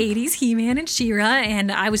cartoon from the 80s, He-Man and She-Ra,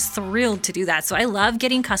 and I was thrilled to do that. So I love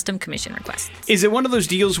getting custom commission requests. Is it one of those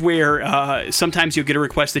deals where sometimes you'll get a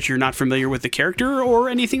request that you're not familiar with the character or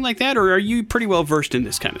anything like that, or are you pretty well versed in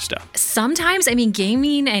this kind of stuff? Sometimes,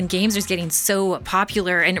 gaming and games are getting so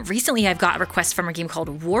popular, and recently I've got requests from a game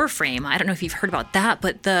called Warframe. I don't know if you've heard about that,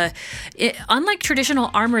 but unlike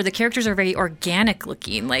traditional armor, the characters are very organic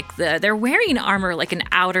looking. Like they're wearing armor like an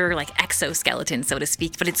outer exoskeleton, so to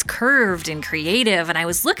speak, but it's curved and creative. And I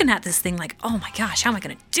was looking at this thing like, oh my gosh, how am I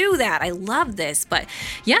going to do that? I love this. But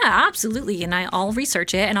yeah, absolutely. And I'll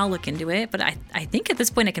research it and I'll look into it. But I think at this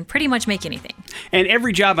point I can pretty much make anything. And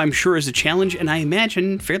every job, I'm sure, is a challenge, and I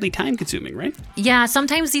imagine fairly time consuming, right? Yeah,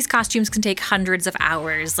 sometimes these costumes can take hundreds of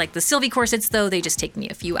hours. Like the Sylvie corsets, though, they just take me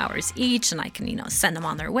a few hours each, and I can, send them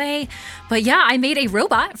on their way. But yeah, I made a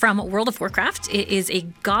robot from World of Warcraft. It is a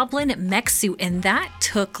goblin mech suit, and that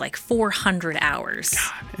took like 400 hours.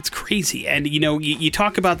 God, it's crazy. And you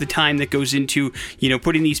talk about the time that goes into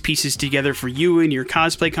putting these pieces together for you and your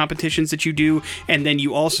cosplay competitions that you do, and then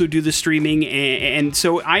you also do the streaming, and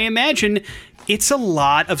so I imagine it's a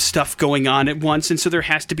lot of stuff going on at once, and so there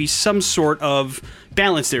has to be some sort of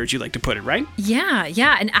balance there, as you like to put it, right?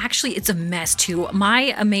 Yeah, and actually it's a mess too.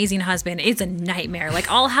 My amazing husband is a nightmare. Like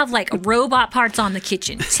I'll have robot parts on the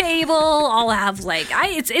kitchen table. I'll have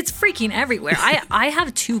it's freaking everywhere. I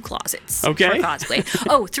have 2 closets for cosplay.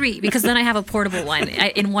 Oh, 3, because then I have a portable one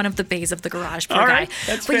in one of the bays of the garage. Poor guy.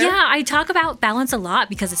 That's but fair. yeah, I talk about balance a lot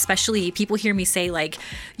because especially people hear me say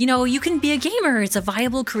you can be a gamer. It's a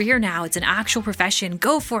viable career now. It's an actual profession.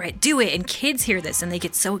 Go for it. Do it. And kids hear this and they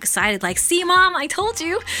get so excited. Like, see, Mom, I told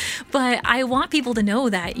you. But I want people to know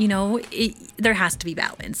that, there has to be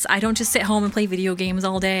balance. I don't just sit home and play video games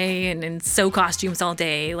all day and sew costumes all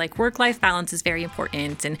day. Like, work-life balance is very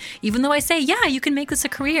important. And even though I say, yeah, you can make this a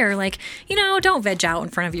career, don't veg out in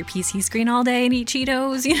front of your PC screen all day and eat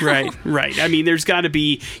Cheetos, Right. I mean, there's got to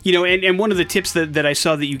be, and one of the tips that I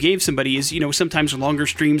saw that you gave somebody is, sometimes longer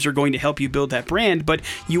streams are going to help you build that brand, but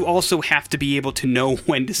you also have to be able to know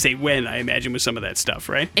when to say when, I imagine, with some of that stuff,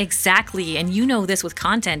 right? Exactly. And this with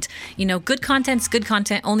content. Good content's good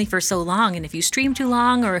content only for so long. And if you stream too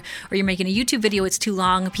long or you're making a YouTube video, it's too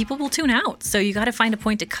long, people will tune out. So you got to find a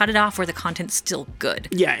point to cut it off where the content's still good.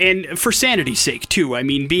 Yeah, and for sanity's sake, too. I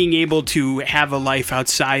mean, being able to have a life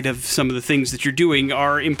outside of some of the things that you're doing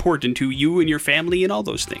are important to you and your family and all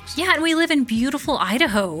those things. Yeah, and we live in beautiful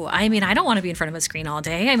Idaho. I mean, I don't want to be in front of a screen all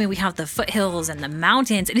day. I mean, we have the foothills and the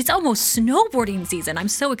mountains, and it's almost snowboarding season. I'm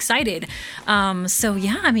so excited. So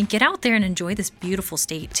yeah, I mean, get out there and enjoy this beautiful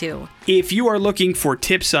state too. If you are looking for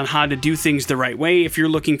tips on how to do things the right way, if you're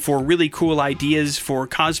looking for really cool ideas for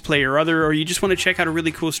cosplay or other, or you just want to check out a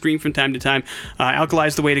really cool stream from time to time, Alkali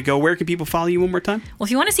is the way to go. Where can people follow you one more time? Well,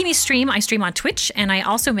 if you want to see me stream, I stream on Twitch, and I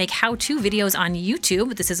also make how-to videos on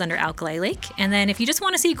YouTube. This is under Alkali Lake. And then if you just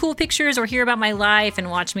want to see cool pictures or hear about my life and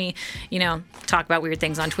watch me, talk about weird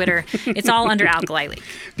things on Twitter, it's all under Alkali Lake.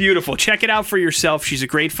 Beautiful. Check it out for yourself. She's a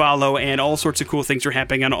great follow, and all sorts of cool things are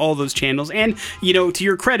happening on all those channels. And, to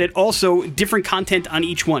your credit, also different content on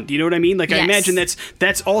each one. Do you know what I mean? Like, yes. I imagine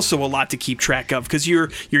that's also a lot to keep track of, because your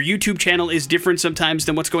YouTube channel is different sometimes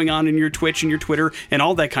than what's going on in your Twitch and your Twitter and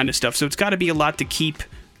all that kind of stuff. So it's got to be a lot to keep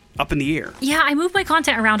up in the air. Yeah, I move my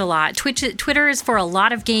content around a lot. Twitter is for a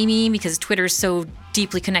lot of gaming because Twitter is so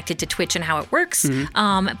deeply connected to Twitch and how it works.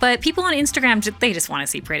 Mm-hmm. But people on Instagram, they just want to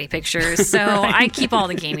see pretty pictures. So I keep all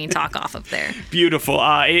the gaming talk off of there. Beautiful.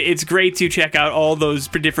 It's great to check out all those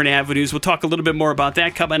different avenues. We'll talk a little bit more about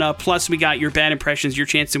that coming up. Plus, we got your bad impressions, your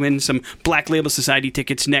chance to win some Black Label Society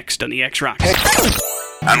tickets next on the X Rocks.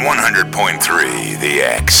 On 100.3, The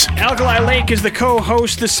X. Alkali Lake is the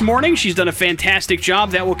co-host this morning. She's done a fantastic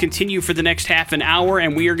job. That will continue for the next half an hour,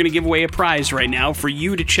 and we are going to give away a prize right now for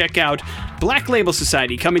you to check out Black Label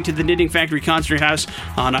Society, coming to the Knitting Factory Concert House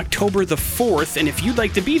on October the 4th. And if you'd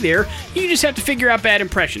like to be there, you just have to figure out bad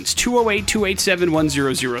impressions.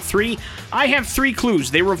 208-287-1003. I have 3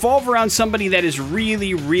 clues. They revolve around somebody that is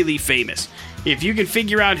really, really famous. If you can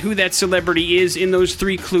figure out who that celebrity is in those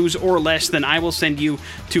 3 clues or less, then I will send you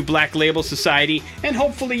to Black Label Society, and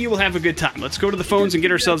hopefully you will have a good time. Let's go to the phones and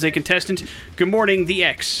get ourselves a contestant. Good morning, the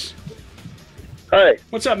X. Hi,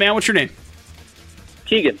 What's up, man? What's your name?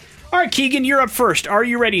 Keegan. All right, Keegan, you're up first. Are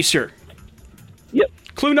you ready, sir? Yep.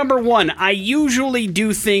 Clue number 1. I usually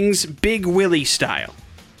do things Big Willie style.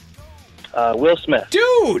 Will Smith.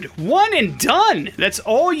 Dude, one and done. That's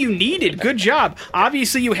all you needed. Good job.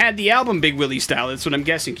 Obviously, you had the album Big Willie style. That's what I'm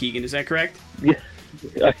guessing, Keegan. Is that correct? Yeah.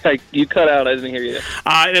 You cut out. I didn't hear you.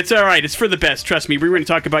 That's all right. It's for the best. Trust me. We were going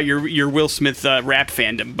to talk about your Will Smith rap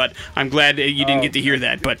fandom, but I'm glad you didn't get to hear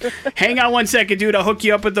that. But hang on one second, dude. I'll hook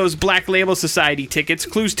you up with those Black Label Society tickets.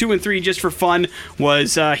 Clues 2 and 3, just for fun,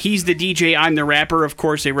 was He's the DJ, I'm the Rapper. Of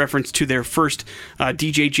course, a reference to their first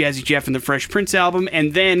DJ Jazzy Jeff and the Fresh Prince album.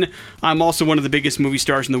 And then I'm also one of the biggest movie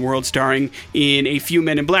stars in the world, starring in a few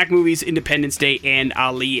Men in Black movies, Independence Day, and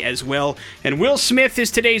Ali as well. And Will Smith is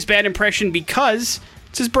today's bad impression because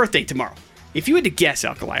it's his birthday tomorrow. If you had to guess,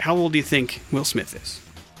 Alkali, how old do you think Will Smith is?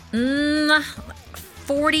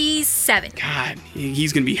 47. God,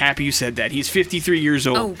 he's going to be happy you said that. He's 53 years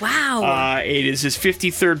old. Oh, wow. It is his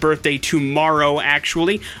 53rd birthday tomorrow,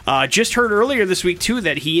 actually. Just heard earlier this week, too,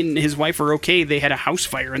 that he and his wife are okay. They had a house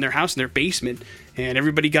fire in their house, in their basement, and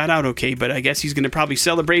everybody got out okay. But I guess he's going to probably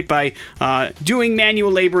celebrate by doing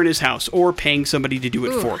manual labor in his house or paying somebody to do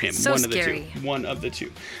it for him. So scary. One of the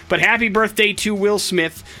two. But happy birthday to Will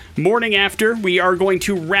Smith. Morning after, we are going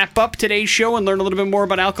to wrap up today's show and learn a little bit more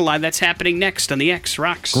about Alkali. That's happening next on the X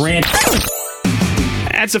Rocks.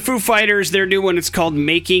 That's the Foo Fighters, their new one. It's called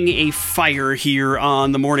Making a Fire here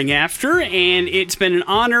on the Morning After, and it's been an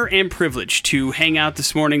honor and privilege to hang out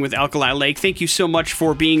this morning with Alkali Lake. Thank you so much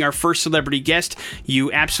for being our first celebrity guest.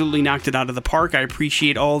 You absolutely knocked it out of the park. I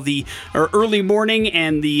appreciate all the early morning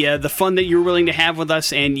and the fun that you were willing to have with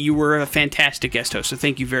us, and you were a fantastic guest host, so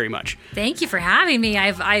thank you very much. Thank you for having me.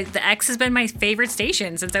 The X has been my favorite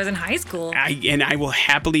station since I was in high school. I will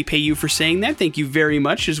happily pay you for saying that. Thank you very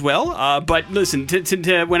much as well. But listen,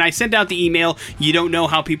 when I sent out the email, you don't know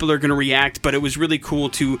how people are going to react, but it was really cool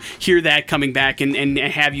to hear that coming back and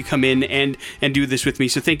have you come in and do this with me.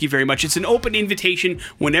 So thank you very much. It's an open invitation.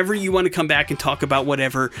 Whenever you want to come back and talk about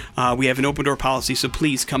whatever, we have an open door policy, so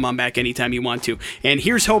please come on back anytime you want to. And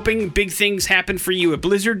here's hoping big things happen for you at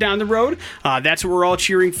Blizzard down the road. That's what we're all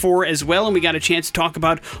cheering for as well. And we got a chance to talk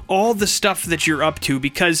about all the stuff that you're up to,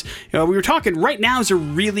 because we were talking, right now is a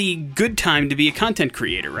really good time to be a content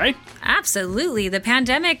creator, right? Absolutely. The pandemic,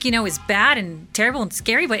 is bad and terrible and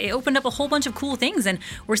scary, but it opened up a whole bunch of cool things, and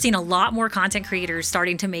we're seeing a lot more content creators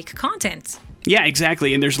starting to make content. Yeah,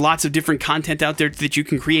 exactly. And there's lots of different content out there that you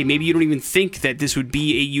can create. Maybe you don't even think that this would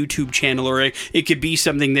be a YouTube channel, or it could be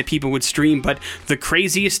something that people would stream, but the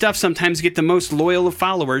craziest stuff sometimes get the most loyal of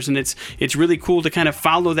followers, and it's really cool to kind of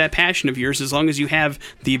follow that passion of yours. As long as you have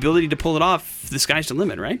the ability to pull it off, the sky's the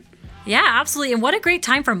limit, right? Yeah, absolutely. And what a great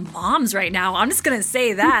time for moms right now. I'm just going to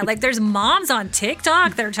say that. There's moms on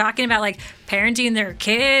TikTok that are talking about, parenting their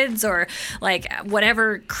kids, or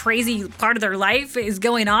whatever crazy part of their life is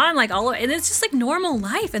going on, and it's just normal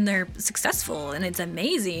life, and they're successful, and it's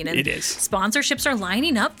amazing. And it is. Sponsorships are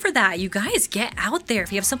lining up for that. You guys get out there.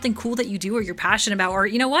 If you have something cool that you do or you're passionate about, or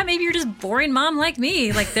you know what, maybe you're just boring mom like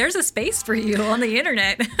me, there's a space for you on the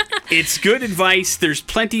internet. It's good advice. There's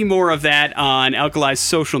plenty more of that on Alkali's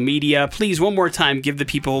social media. Please, one more time, give the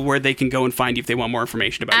people where they can go and find you if they want more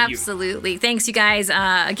information about you. Absolutely. Thanks, you guys.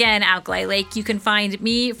 Again, Alkali Lake. You can find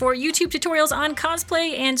me for YouTube tutorials on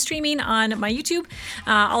cosplay and streaming on my YouTube.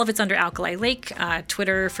 All of it's under Alkali Lake.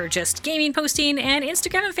 Twitter for just gaming posting, and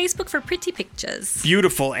Instagram and Facebook for pretty pictures.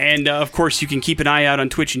 Beautiful. And of course, you can keep an eye out on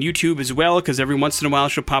Twitch and YouTube as well, because every once in a while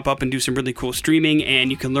she'll pop up and do some really cool streaming, and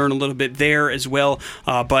you can learn a little bit there as well.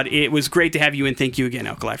 But it was great to have you, and thank you again,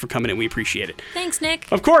 Alkali, for coming in. We appreciate it. Thanks,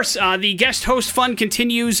 Nick. Of course, the guest host fun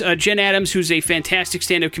continues. Jen Adams, who's a fantastic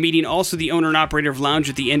stand-up comedian, also the owner and operator of Lounge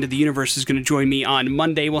at the End of the Universe, is going to join me on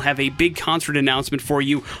Monday. We'll have a big concert announcement for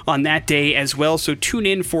you on that day as well, so tune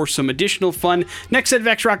in for some additional fun. Next set of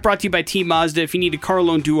X-Rock brought to you by Team Mazda. If you need a car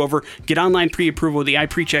loan do-over, get online pre-approval with the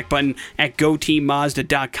iPrecheck button at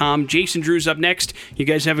goteammazda.com. Jason Drew's up next. You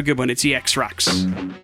guys have a good one. It's the X-Rocks.